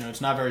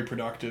 It's not very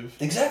productive.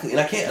 Exactly, and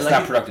I can't. It's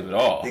not productive at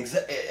all.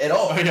 At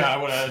all. Yeah, I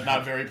would have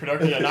not very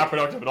productive. Yeah, not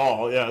productive at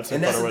all. Yeah, it's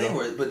and that's the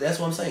thing. But that's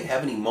what I'm saying.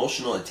 Having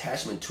emotional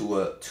attachment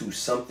to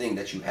something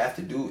that you have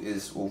to do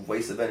is a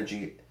waste of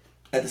energy.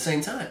 At the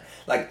same time,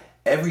 like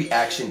every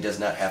action does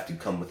not have to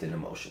come with an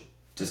emotion.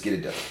 Just get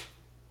it done.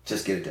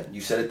 Just get it done.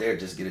 You said it there.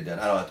 Just get it done.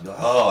 I don't have to be like,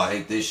 oh, I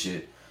hate this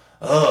shit.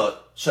 Oh,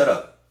 shut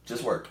up.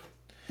 Just work.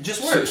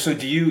 Just work. So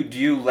do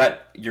you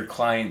let your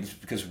clients,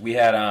 because we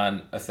had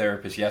on a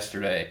therapist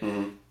yesterday,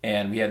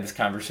 and we had this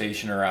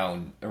conversation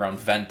around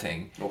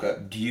venting. Okay.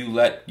 Do you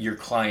let your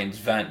clients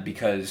vent?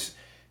 Because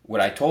what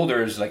I told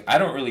her is like I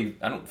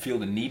don't feel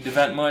the need to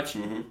vent much,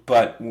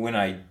 but when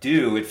I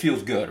do, it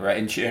feels good, right?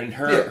 And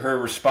her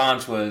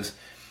response was,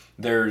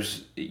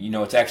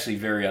 it's actually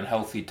very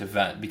unhealthy to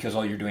vent because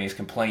all you're doing is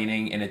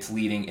complaining, and it's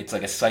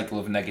like a cycle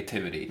of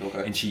negativity.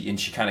 Okay. And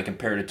she kind of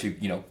compared it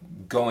to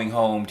going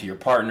home to your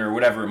partner or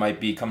whatever it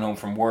might be, coming home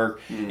from work,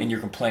 and you're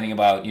complaining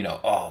about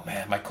oh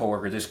man, my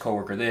coworker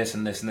this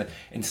and this and that.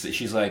 And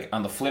she's like,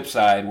 on the flip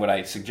side, what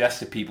I suggest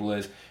to people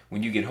is,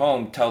 when you get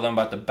home, tell them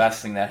about the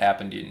best thing that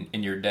happened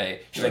in your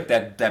day. She's like,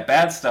 that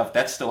bad stuff,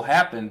 that still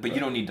happened, but you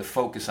don't need to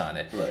focus on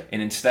it. Right.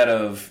 And instead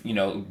of,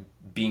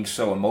 being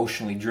so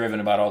emotionally driven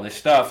about all this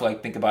stuff,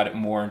 like think about it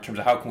more in terms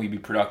of how can we be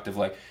productive?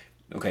 Like,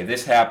 okay,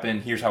 this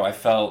happened, here's how I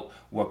felt,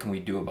 what can we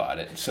do about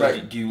it?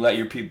 So do you let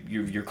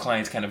your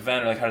clients kind of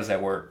vent, or like how does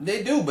that work?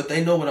 They do, but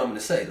they know what I'm going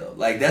to say though.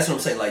 Like that's what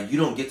I'm saying. Like you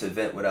don't get to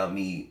vent without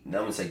me. Now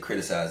I'm going to say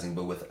criticizing,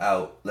 but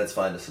without let's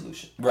find a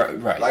solution. Right.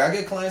 Like I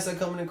get clients that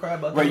come in and cry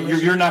about. Right,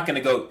 you're not going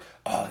to go,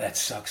 oh that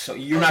sucks. So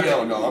you're not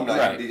going. No, I'm not.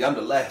 Right. I'm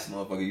the last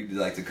motherfucker you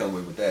like to come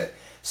with that.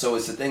 So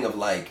it's the thing of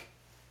like,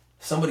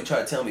 somebody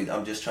tried to tell me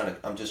I'm just trying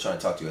to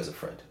talk to you as a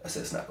friend. I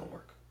said it's not going to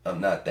work. I'm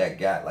not that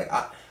guy. Like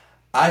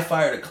I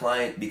fired a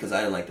client because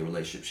I didn't like the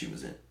relationship she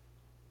was in.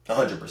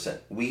 100%.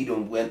 We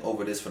done went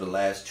over this for the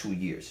last 2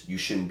 years. You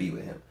shouldn't be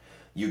with him.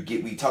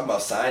 We talk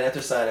about sign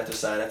after sign after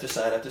sign after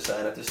sign after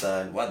sign after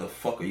sign. Why the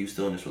fuck are you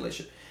still in this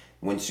relationship?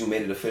 Once you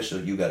made it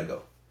official, you gotta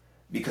go.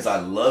 Because I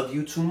love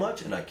you too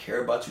much and I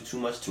care about you too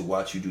much to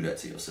watch you do that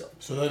to yourself.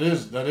 So that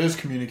is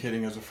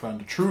communicating as a friend,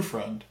 a true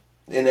friend.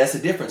 And that's the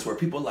difference where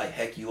people are like,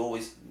 heck, you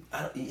always...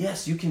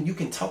 yes, you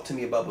can talk to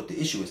me about what the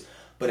issue is.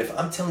 But if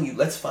I'm telling you,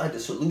 let's find a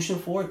solution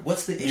for it,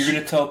 what's the issue? You're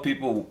going to tell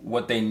people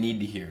what they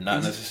need to hear,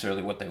 not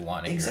necessarily what they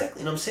want to hear.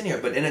 Exactly. And I'm sitting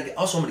here. But and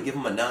also I'm going to give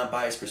them a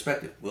non-biased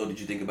perspective. Well, did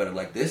you think about it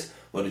like this?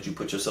 Well, did you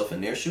put yourself in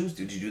their shoes?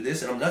 Did you do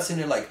this? And I'm not sitting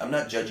there like, I'm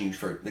not judging you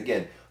for,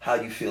 again, how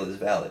you feel is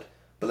valid.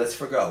 But let's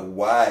figure out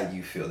why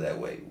you feel that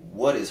way.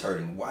 What is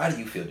hurting? Why do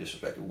you feel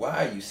disrespected?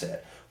 Why are you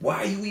sad? Why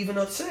are you even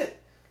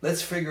upset?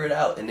 Let's figure it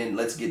out. And then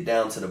let's get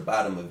down to the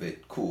bottom of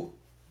it. Cool.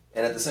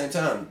 And at the same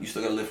time, you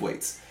still got to lift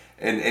weights.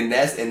 And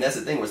that's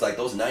the thing where it's like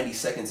those 90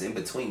 seconds in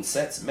between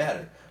sets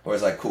matter. Where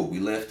it's like, cool, we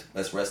lift,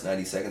 let's rest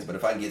 90 seconds. But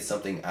if I get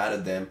something out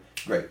of them,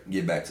 great,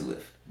 get back to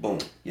lift. Boom,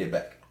 get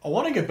back. I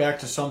want to get back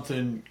to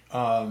something.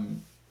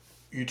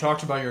 You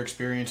talked about your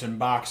experience in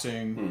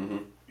boxing. Mm-hmm.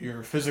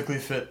 You're a physically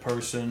fit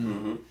person.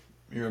 Mm-hmm.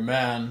 You're a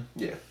man.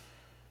 Yeah.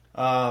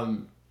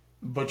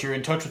 But you're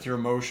in touch with your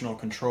emotional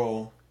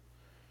control.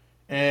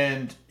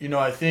 And,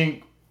 I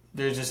think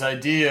there's this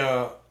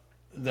idea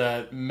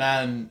that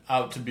men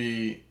out to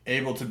be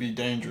able to be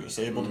dangerous,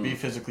 able to be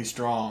physically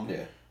strong.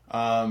 Yeah.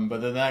 But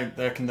then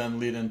that can then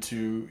lead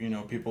into,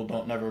 people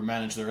don't never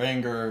manage their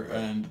anger,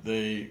 and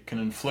they can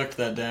inflict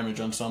that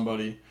damage on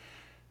somebody.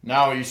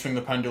 Now you swing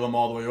the pendulum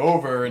all the way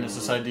over, and it's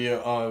this idea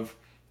of,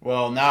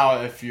 well,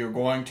 now if you're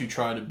going to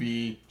try to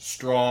be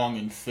strong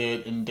and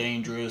fit and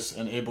dangerous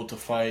and able to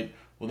fight,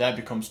 well, that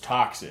becomes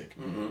toxic.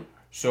 Mm-hmm.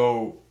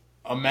 So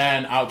a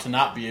man out to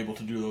not be able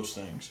to do those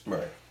things.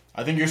 Right.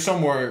 I think you're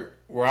somewhere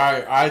where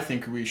I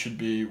think we should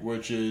be,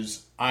 which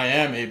is I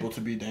am able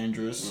to be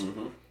dangerous,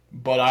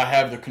 but I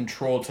have the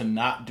control to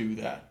not do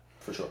that.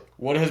 For sure.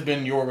 What has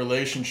been your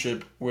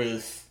relationship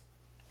with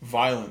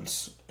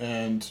violence?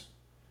 And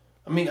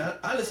I mean,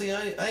 honestly,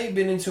 I ain't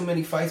been in too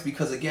many fights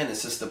because, again,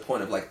 it's just the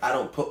point of, like, I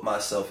don't put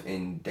myself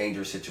in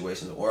dangerous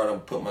situations or I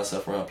don't put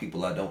myself around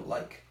people I don't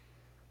like.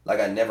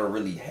 Like, I never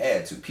really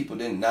had to. People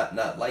did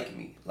not like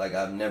me. Like,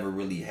 I've never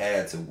really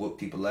had to whoop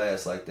people's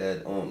ass like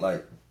that on,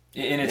 like...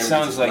 And it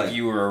sounds like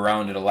you were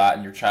around it a lot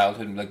in your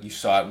childhood, and like you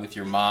saw it with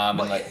your mom,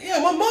 and like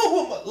my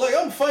mom. Like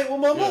I'm fighting with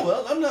my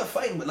mom. I'm not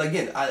fighting, but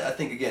again, I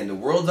think the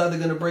world's either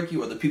gonna break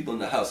you or the people in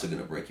the house are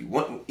gonna break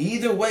you.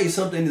 Either way,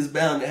 something is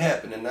bound to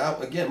happen. And now,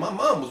 again, my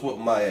mom was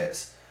whooping my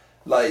ass,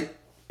 like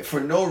for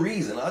no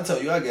reason. I'll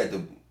tell you, I got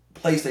the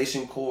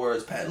PlayStation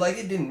cords, like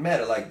it didn't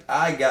matter. Like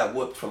I got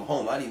whooped from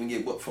home. I didn't even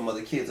get whooped from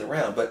other kids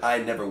around, but I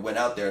never went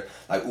out there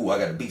like, ooh, I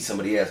gotta beat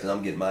somebody's ass because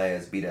I'm getting my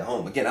ass beat at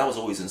home. Again, I was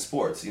always in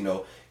sports,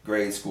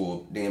 grade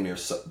school, damn near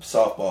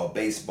softball,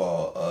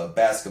 baseball,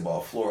 basketball,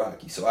 floor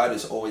hockey. So I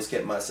just always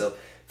kept myself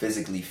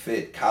physically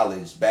fit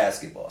college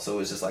basketball. So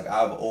it's just like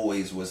I've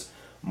always was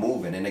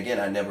moving. And again,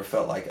 I never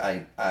felt like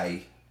I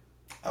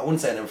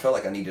wouldn't say I never felt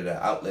like I needed an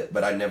outlet,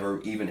 but I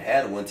never even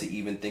had one to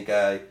even think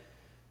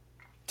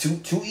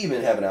to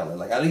even have an outlet.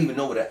 Like I didn't even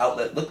know what an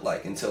outlet looked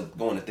like until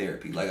going to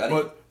therapy. Like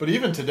but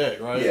even today,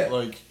 right? Yeah.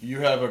 Like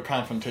you have a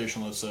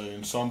confrontation, let's say,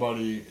 and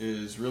somebody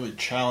is really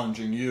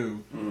challenging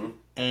you,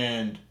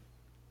 and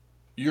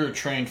you're a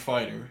trained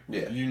fighter.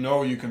 Yeah. You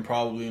know you can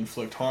probably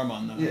inflict harm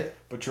on them. Yeah.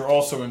 But you're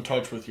also in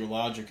touch with your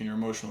logic and your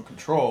emotional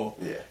control.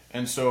 Yeah.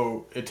 And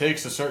so it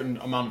takes a certain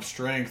amount of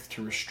strength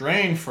to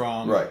restrain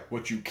from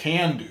what you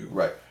can do.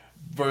 Right.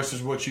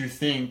 Versus what you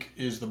think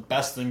is the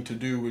best thing to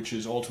do, which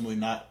is ultimately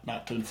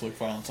not to inflict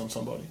violence on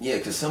somebody. Yeah,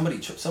 because somebody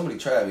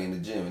tried me in the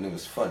gym and it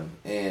was fun,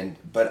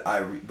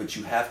 but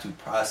you have to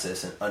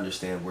process and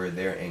understand where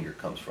their anger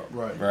comes from.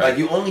 Right. Like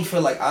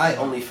I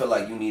only feel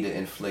like you need to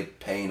inflict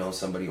pain on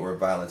somebody or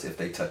violence if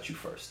they touch you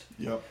first.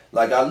 Yep.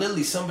 Like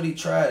somebody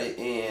tried it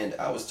and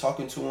I was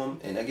talking to him,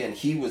 and again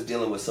he was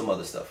dealing with some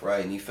other stuff,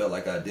 right? And he felt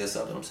like I did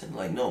something. I'm saying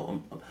like,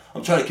 no,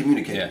 I'm trying to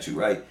communicate with you,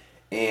 right?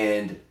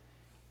 And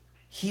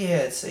he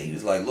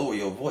was like, lower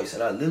your voice.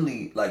 And I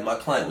literally, like, my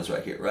client was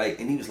right here, right?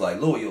 And he was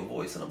like, lower your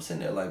voice. And I'm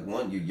sitting there like,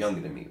 one, you're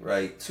younger than me,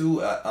 right?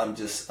 Two, I'm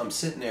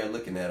sitting there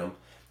looking at him.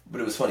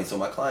 But it was funny. So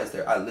my client's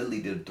there. I literally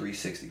did a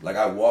 360. Like,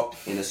 I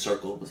walked in a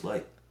circle. It was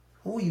like,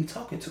 who are you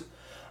talking to?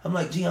 I'm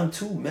like, gee, I'm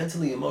too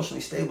mentally,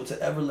 emotionally stable to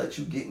ever let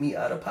you get me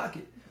out of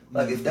pocket.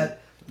 Like, if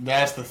that...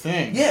 That's the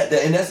thing. Yeah,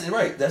 and that's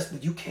right.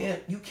 You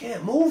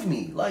can't move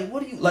me. Like,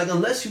 what do you... Like,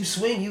 unless you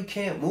swing, you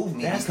can't move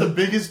me. That's the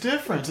biggest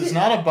difference. It's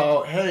not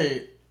about,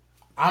 hey...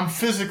 I'm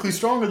physically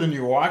stronger than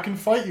you, or I can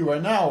fight you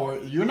right now, or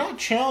you're not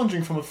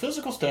challenging from a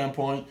physical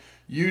standpoint.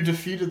 You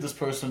defeated this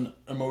person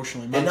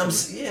emotionally,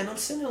 mentally. And I'm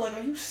sitting there like,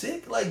 are you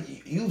sick?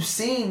 Like, you've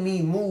seen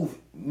me move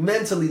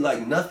mentally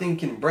like nothing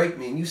can break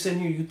me, and you sitting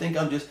here, you think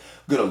I'm just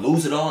gonna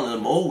lose it all in a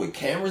mode with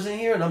cameras in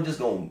here, and I'm just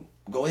gonna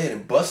go ahead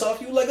and bust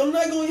off you? Like, I'm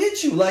not gonna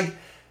hit you. Like,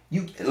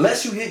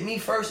 unless you hit me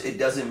first, it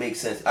doesn't make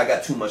sense. I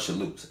got too much to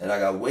lose, and I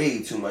got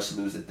way too much to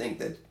lose to think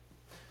that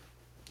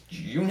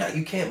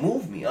you can't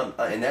move me.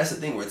 And that's the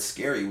thing where it's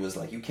scary, was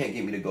like, you can't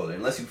get me to go there.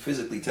 Unless you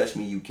physically touch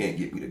me, you can't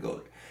get me to go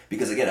there.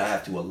 Because again, I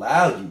have to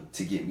allow you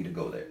to get me to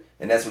go there.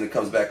 And that's when it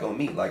comes back on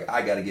me. Like,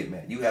 I got to get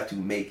mad. You have to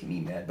make me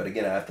mad. But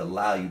again, I have to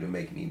allow you to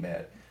make me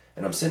mad.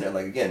 And I'm sitting there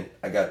like, again,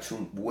 I got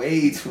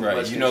way too much.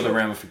 Right, you know the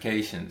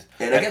ramifications.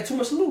 And I got too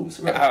much to lose.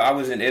 Right. I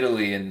was in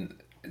Italy and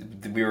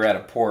we were at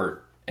a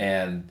port,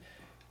 and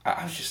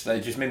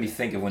it just made me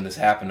think of when this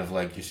happened, of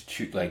like just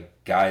shoot like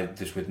guys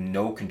just with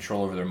no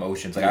control over their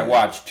emotions. Like I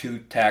watched two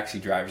taxi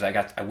drivers. I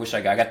got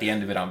the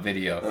end of it on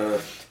video.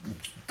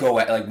 Go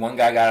at, like, one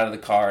guy got out of the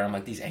car and I'm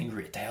like, these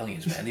angry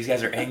Italians, man. These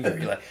guys are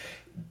angry, like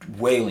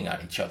wailing on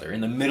each other in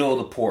the middle of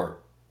the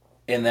port.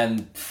 And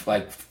then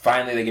like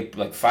finally they get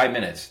like 5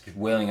 minutes just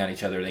wailing on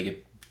each other. They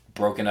get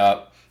broken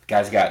up.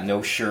 Guy's got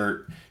no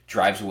shirt,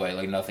 drives away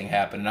like nothing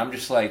happened. And I'm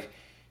just like,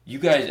 you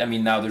guys, I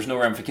mean, now there's no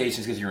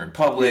ramifications because you're in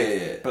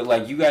public, but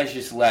like you guys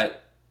just let,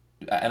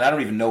 and I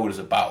don't even know what it's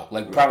about.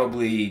 Like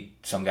probably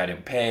some guy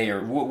didn't pay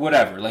or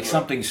whatever. Like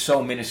something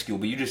so minuscule,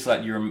 but you just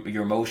let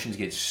your emotions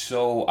get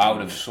so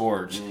out of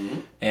sorts,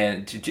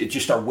 and to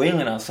just start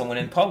wailing on someone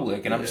in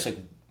public. And I'm just like,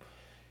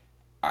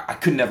 I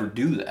could never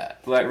do that.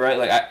 Like, right?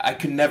 Like I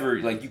could never,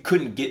 like, you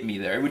couldn't get me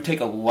there. It would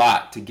take a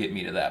lot to get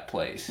me to that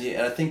place. Yeah,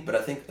 and I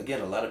think again,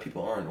 a lot of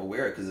people aren't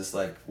aware, because it's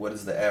like, what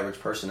is the average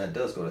person that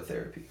does go to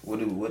therapy? What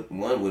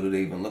do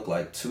they even look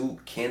like? Two,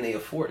 can they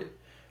afford it?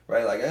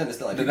 Right? Like, I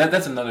understand. Like,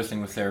 that's another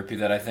thing with therapy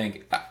that I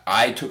think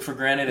I took for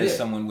granted as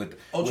someone with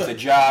a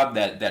job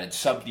that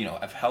it's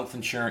have health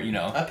insurance.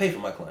 I pay for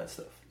my client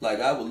stuff.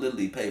 Like, I would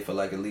literally pay for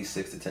like at least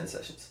 6 to 10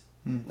 sessions.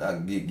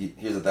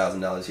 Here's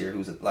 $1,000 here.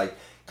 Who's it like?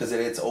 Because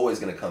it's always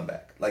going to come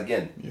back. Like,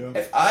 again,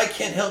 if I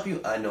can't help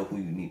you, I know who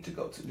you need to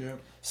go to. Yeah.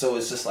 So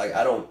it's just like,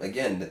 I don't,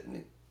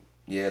 again,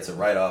 it's a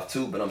write-off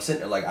too, but I'm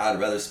sitting there like, I'd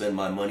rather spend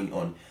my money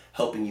on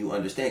helping you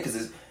understand.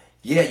 Because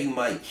you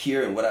might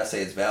hear, and what I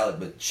say is valid,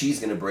 but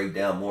she's going to break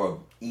down more of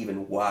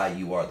even why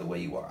you are the way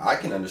you are. I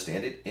can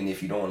understand it, and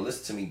if you don't want to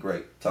listen to me,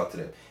 great, talk to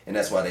them. And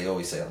that's why they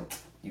always say,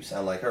 you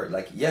sound like her.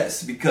 Like,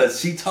 yes, because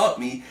she taught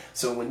me.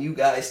 So when you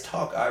guys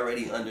talk, I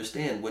already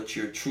understand what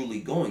you're truly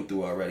going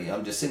through already.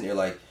 I'm just sitting there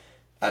like,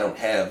 I don't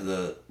have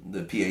the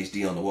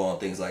PhD on the wall and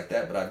things like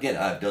that. But again,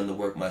 I've done the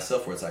work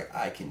myself where it's like,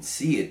 I can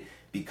see it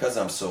because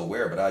I'm so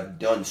aware. But I've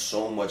done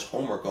so much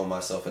homework on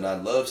myself, and I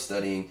love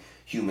studying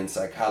human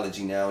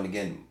psychology now. And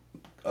again,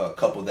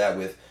 couple that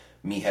with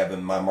me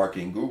having my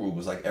marketing guru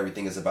was like,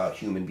 everything is about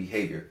human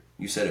behavior.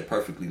 You said it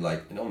perfectly.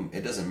 Like,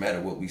 it doesn't matter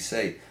what we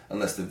say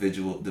unless the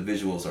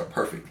visuals are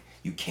perfect.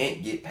 You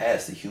can't get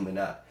past the human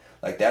eye.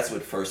 Like, that's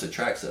what first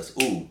attracts us.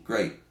 Ooh,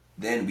 great.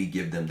 Then we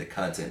give them the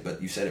content.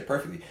 But you said it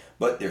perfectly.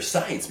 But there's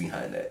science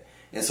behind that.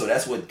 And so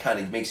that's what kind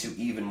of makes you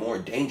even more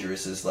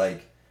dangerous, is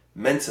like,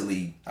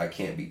 mentally, I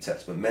can't be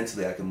touched. But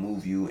mentally, I can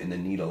move you in the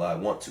needle I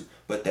want to.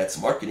 But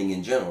that's marketing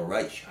in general,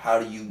 right? How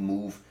do you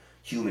move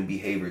human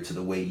behavior to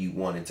the way you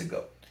want it to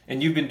go?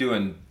 And you've been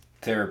doing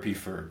therapy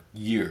for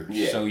years.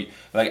 Yeah. So,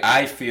 like,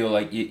 I feel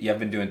like I've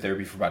been doing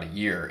therapy for about a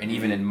year, and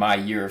even in my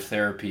year of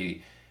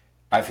therapy,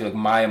 I feel like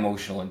my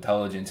emotional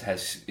intelligence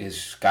is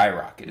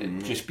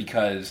skyrocketed just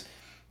because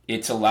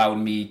it's allowed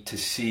me to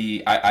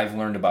see. I've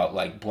learned about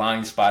like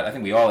blind spot. I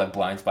think we all have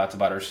blind spots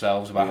about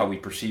ourselves, about how we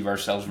perceive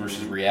ourselves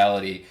versus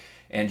reality,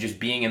 and just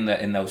being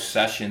in those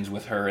sessions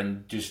with her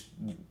and just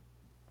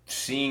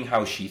seeing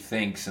how she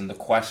thinks and the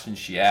questions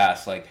she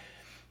asks, like.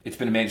 It's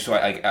been amazing. So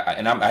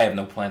I have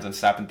no plans on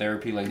stopping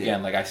therapy. Like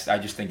again, like I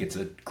just think it's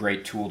a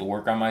great tool to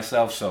work on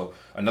myself. So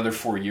another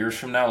 4 years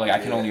from now, like I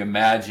can only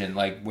imagine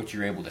like what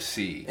you're able to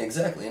see.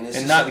 Exactly,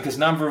 and not because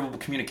nonverbal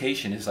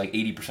communication is like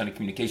 80% of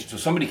communication. So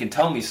somebody can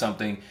tell me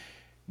something,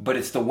 but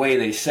it's the way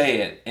they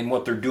say it and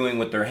what they're doing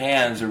with their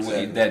hands, or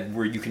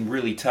where you can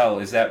really tell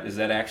is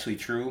that actually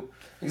true.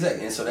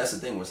 Exactly, and so that's the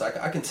thing. Where it's like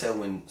I can tell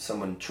when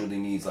someone truly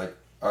needs like,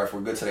 all right, if we're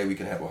good today, we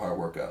can have a hard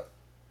workout.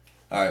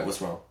 All right, what's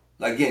wrong?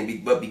 Like,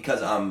 again, but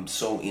because I'm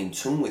so in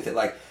tune with it,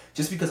 like,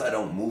 just because I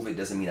don't move it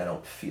doesn't mean I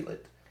don't feel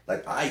it.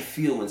 Like, I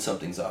feel when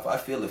something's off. I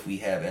feel if we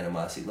have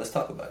animosity. Let's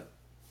talk about it.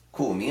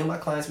 Cool. Me and my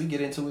clients, we get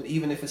into it,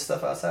 even if it's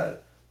stuff outside.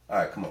 All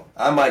right, come on.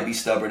 I might be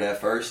stubborn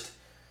at first.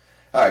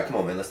 All right, come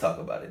on, man. Let's talk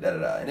about it.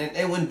 Da-da-da. And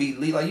it wouldn't be,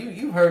 like,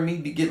 you heard me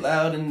get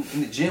loud in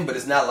the gym, but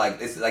it's not like,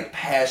 it's like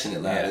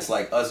passionate loud. Yeah. It's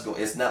like us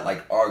going, it's not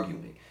like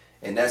arguing.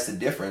 And that's the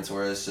difference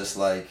where it's just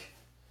like,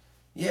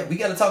 yeah, we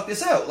got to talk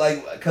this out.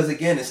 Like, because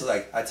again, it's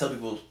like, I tell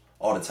people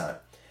all the time,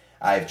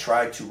 I've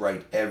tried to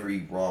right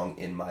every wrong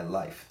in my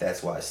life.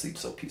 That's why I sleep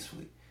so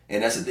peacefully.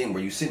 And that's the thing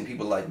where you sit and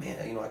people are like,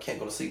 man, I can't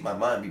go to sleep. My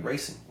mind be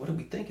racing. What are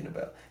we thinking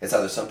about? It's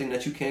either something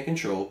that you can't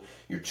control,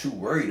 you're too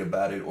worried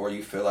about it, or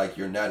you feel like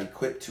you're not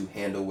equipped to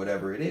handle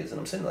whatever it is.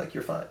 And I'm saying like,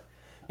 you're fine.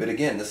 But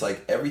again, it's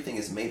like everything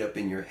is made up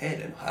in your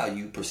head and how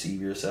you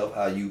perceive yourself,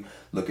 how you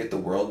look at the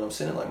world. And I'm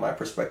saying like, my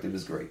perspective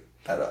is great.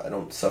 I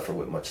don't suffer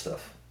with much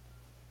stuff.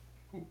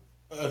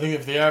 I think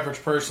if the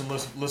average person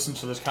listens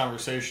to this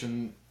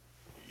conversation,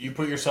 you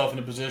put yourself in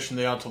a position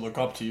they ought to look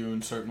up to you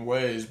in certain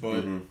ways,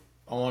 but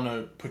I want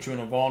to put you in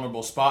a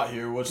vulnerable spot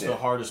here. What's the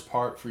hardest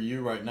part for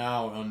you right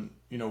now, and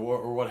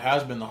what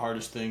has been the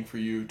hardest thing for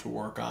you to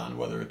work on,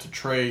 whether it's a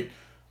trait,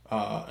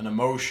 an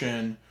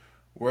emotion,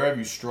 where have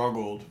you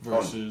struggled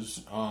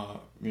versus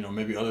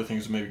maybe other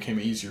things that maybe came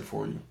easier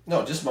for you?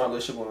 No, just my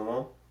relationship with my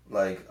mom.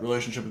 Like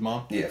relationship with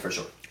mom? Yeah, for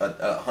sure.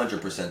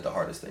 100% the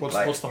hardest thing.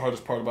 What's the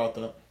hardest part about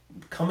that?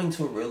 Coming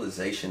to a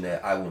realization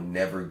that I will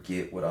never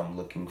get what I'm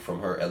looking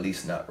from her, at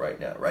least not right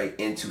now, right?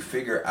 And to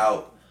figure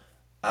out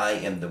I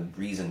am the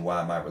reason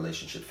why my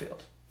relationship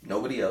failed.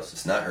 Nobody else.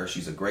 It's not her.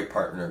 She's a great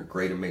partner,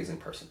 great, amazing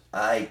person.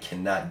 I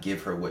cannot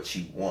give her what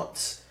she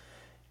wants.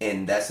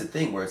 And that's the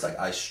thing where it's like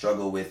I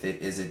struggle with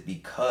it. Is it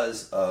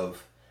because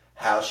of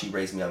how she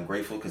raised me? I'm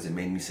grateful because it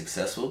made me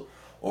successful.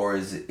 Or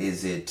is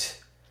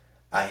it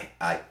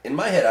I in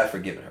my head, I've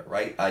forgiven her,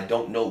 right? I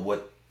don't know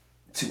what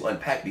to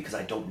unpack because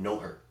I don't know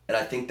her. And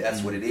I think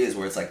that's what it is,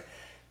 where it's like,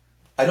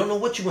 I don't know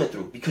what you went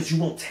through because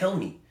you won't tell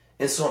me.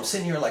 And so I'm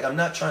sitting here like, I'm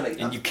not trying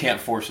to... And you can't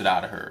force it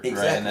out of her.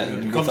 Exactly. Right?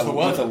 And then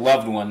with a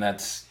loved one,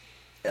 that's...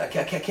 I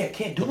can't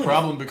do it. The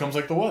problem becomes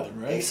like the weather,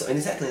 right? And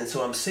exactly. And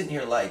so I'm sitting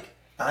here like,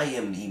 I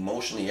am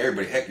emotionally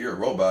everybody. Heck, you're a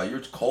robot.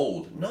 You're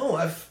cold. No,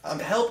 I'm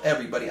help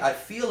everybody. I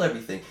feel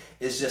everything.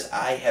 It's just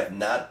I have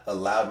not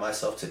allowed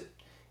myself to,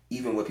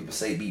 even when people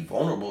say be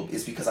vulnerable,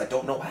 it's because I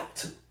don't know how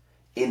to.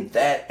 In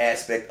that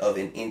aspect of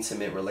an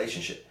intimate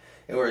relationship.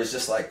 Where it's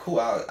just like, cool,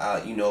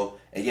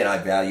 again, I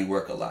value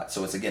work a lot.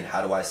 So it's, again,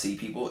 how do I see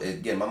people?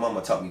 Again, my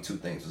mama taught me two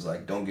things. It was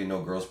like, don't get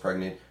no girls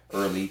pregnant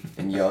early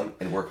and young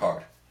and work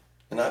hard.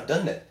 And I've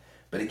done that.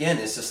 But again,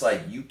 it's just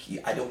like,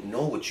 I don't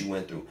know what you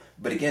went through.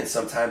 But again,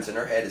 sometimes in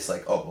her head, it's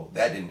like, oh, well,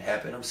 that didn't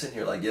happen. I'm sitting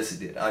here like, yes, it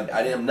did.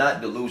 I am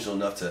not delusional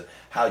enough to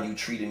how you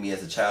treated me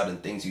as a child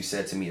and things you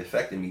said to me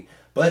affected me.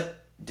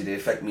 But did it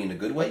affect me in a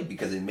good way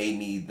because it made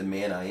me the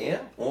man I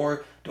am?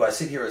 Or do I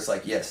sit here, it's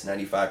like, yes,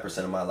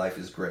 95% of my life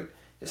is great.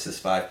 This is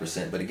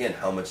 5%. But again,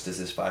 how much does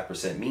this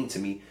 5% mean to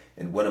me?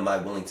 And what am I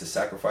willing to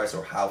sacrifice,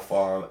 or how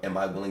far am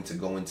I willing to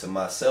go into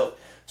myself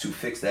to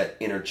fix that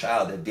inner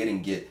child that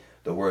didn't get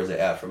the words of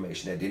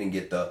affirmation, that didn't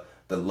get the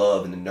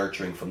love and the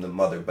nurturing from the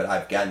mother, but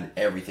I've gotten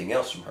everything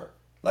else from her.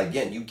 Like,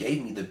 again, you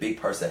gave me the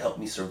big parts that helped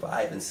me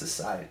survive in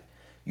society.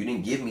 You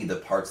didn't give me the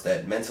parts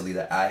that mentally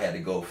that I had to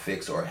go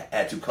fix or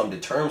had to come to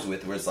terms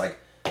with, where it's like,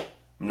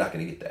 I'm not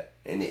going to get that.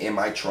 And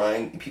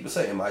people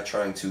say, am I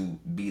trying to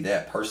be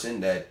that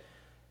person that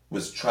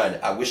was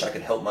I wish I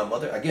could help my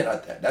mother. Again,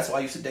 that's why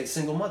I used to date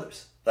single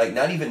mothers. Like,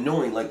 not even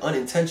knowing, like,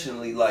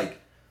 unintentionally, like,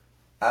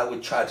 I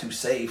would try to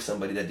save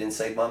somebody that didn't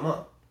save my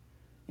mom.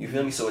 You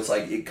feel me? So it's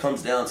like, it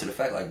comes down to the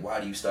fact, like, why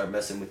do you start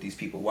messing with these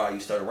people? Why do you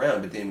start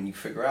around? But then when you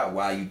figure out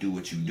why you do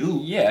what you do.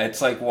 Yeah,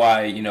 it's like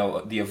why, the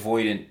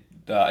avoidant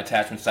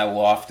attachments that will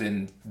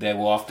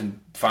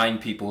often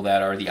find people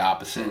that are the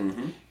opposite.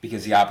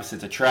 Because the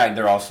opposites attract.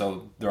 They're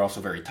also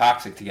very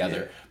toxic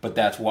together. Yeah. But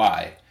that's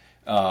why.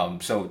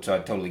 So I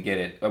totally get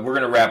it. We're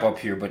gonna wrap up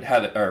here, but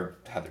Heather,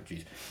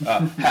 geez,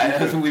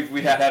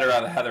 we had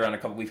Heather on a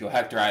couple weeks ago.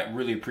 Hector, I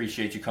really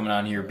appreciate you coming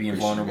on here, being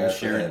vulnerable,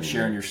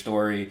 sharing your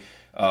story.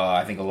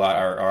 I think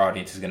our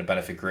audience is going to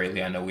benefit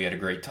greatly. I know we had a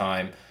great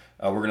time.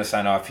 We're going to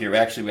sign off here.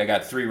 Actually, I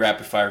got 3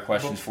 rapid fire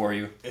questions for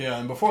you. Yeah,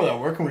 and before that,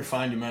 where can we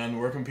find you, man?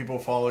 Where can people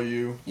follow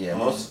you? Yeah,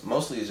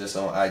 mostly it's just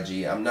on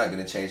IG. I'm not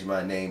going to change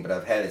my name, but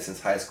I've had it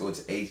since high school.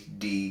 It's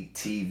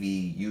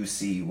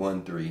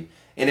HDTVUC13.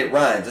 And it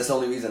rhymes. That's the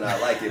only reason I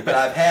like it. But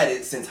I've had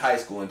it since high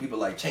school, and people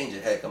like, change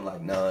it. Heck, I'm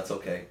like, no, it's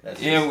okay.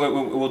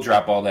 We'll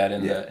drop all that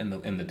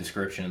in the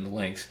description and the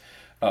links.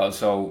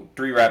 So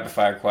 3 rapid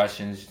fire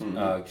questions.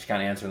 Just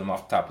kind of answer them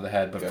off the top of the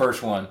head. But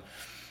first one,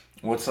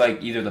 what's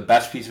like either the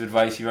best piece of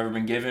advice you've ever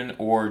been given,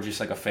 or just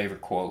like a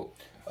favorite quote?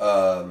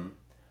 The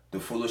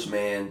foolish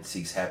man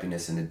seeks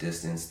happiness in the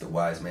distance. The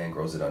wise man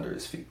grows it under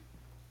his feet.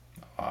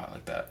 Oh, I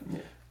like that.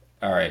 Yeah.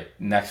 All right,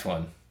 next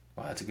one.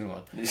 Wow, that's a good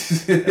one.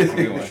 That's a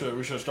good one.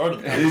 We should have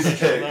started.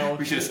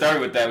 We should have started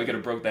with that. We could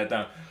have broke that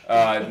down.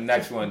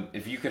 Next one.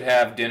 If you could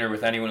have dinner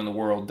with anyone in the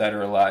world, dead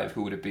or alive,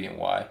 who would it be and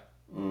why?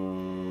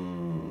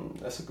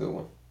 That's a good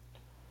one.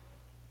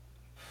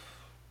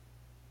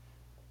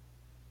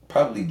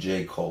 Probably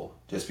J. Cole,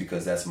 just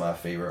because that's my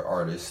favorite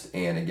artist,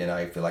 and again,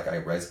 I feel like I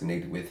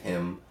resonated with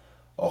him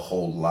a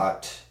whole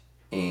lot,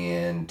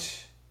 and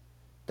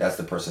that's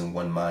the person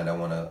one mind I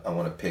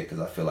wanna pick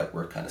because I feel like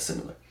we're kind of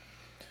similar.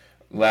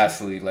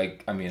 Lastly, I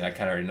kind of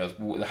already know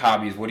the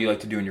hobbies. What do you like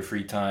to do in your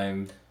free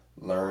time?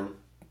 Learn,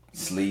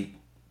 sleep,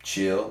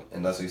 chill,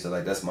 and that's what you said.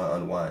 Like that's my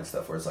unwind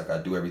stuff, where it's like I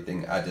do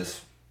everything. I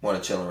just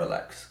want to chill and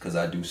relax because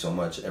I do so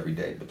much every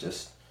day. But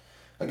just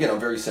again,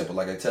 I'm very simple.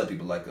 Like I tell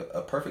people, like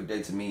a perfect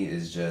day to me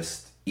is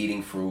just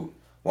eating fruit,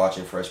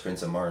 watching Fresh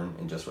Prince of Martin,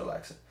 and just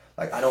relaxing.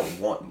 Like I don't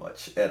want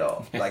much at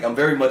all. Like I'm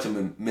very much a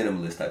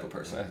minimalist type of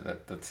person.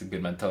 That's a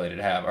good mentality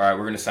to have. All right,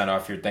 we're gonna sign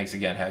off here. Thanks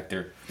again,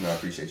 Hector. No, I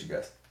appreciate you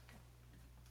guys.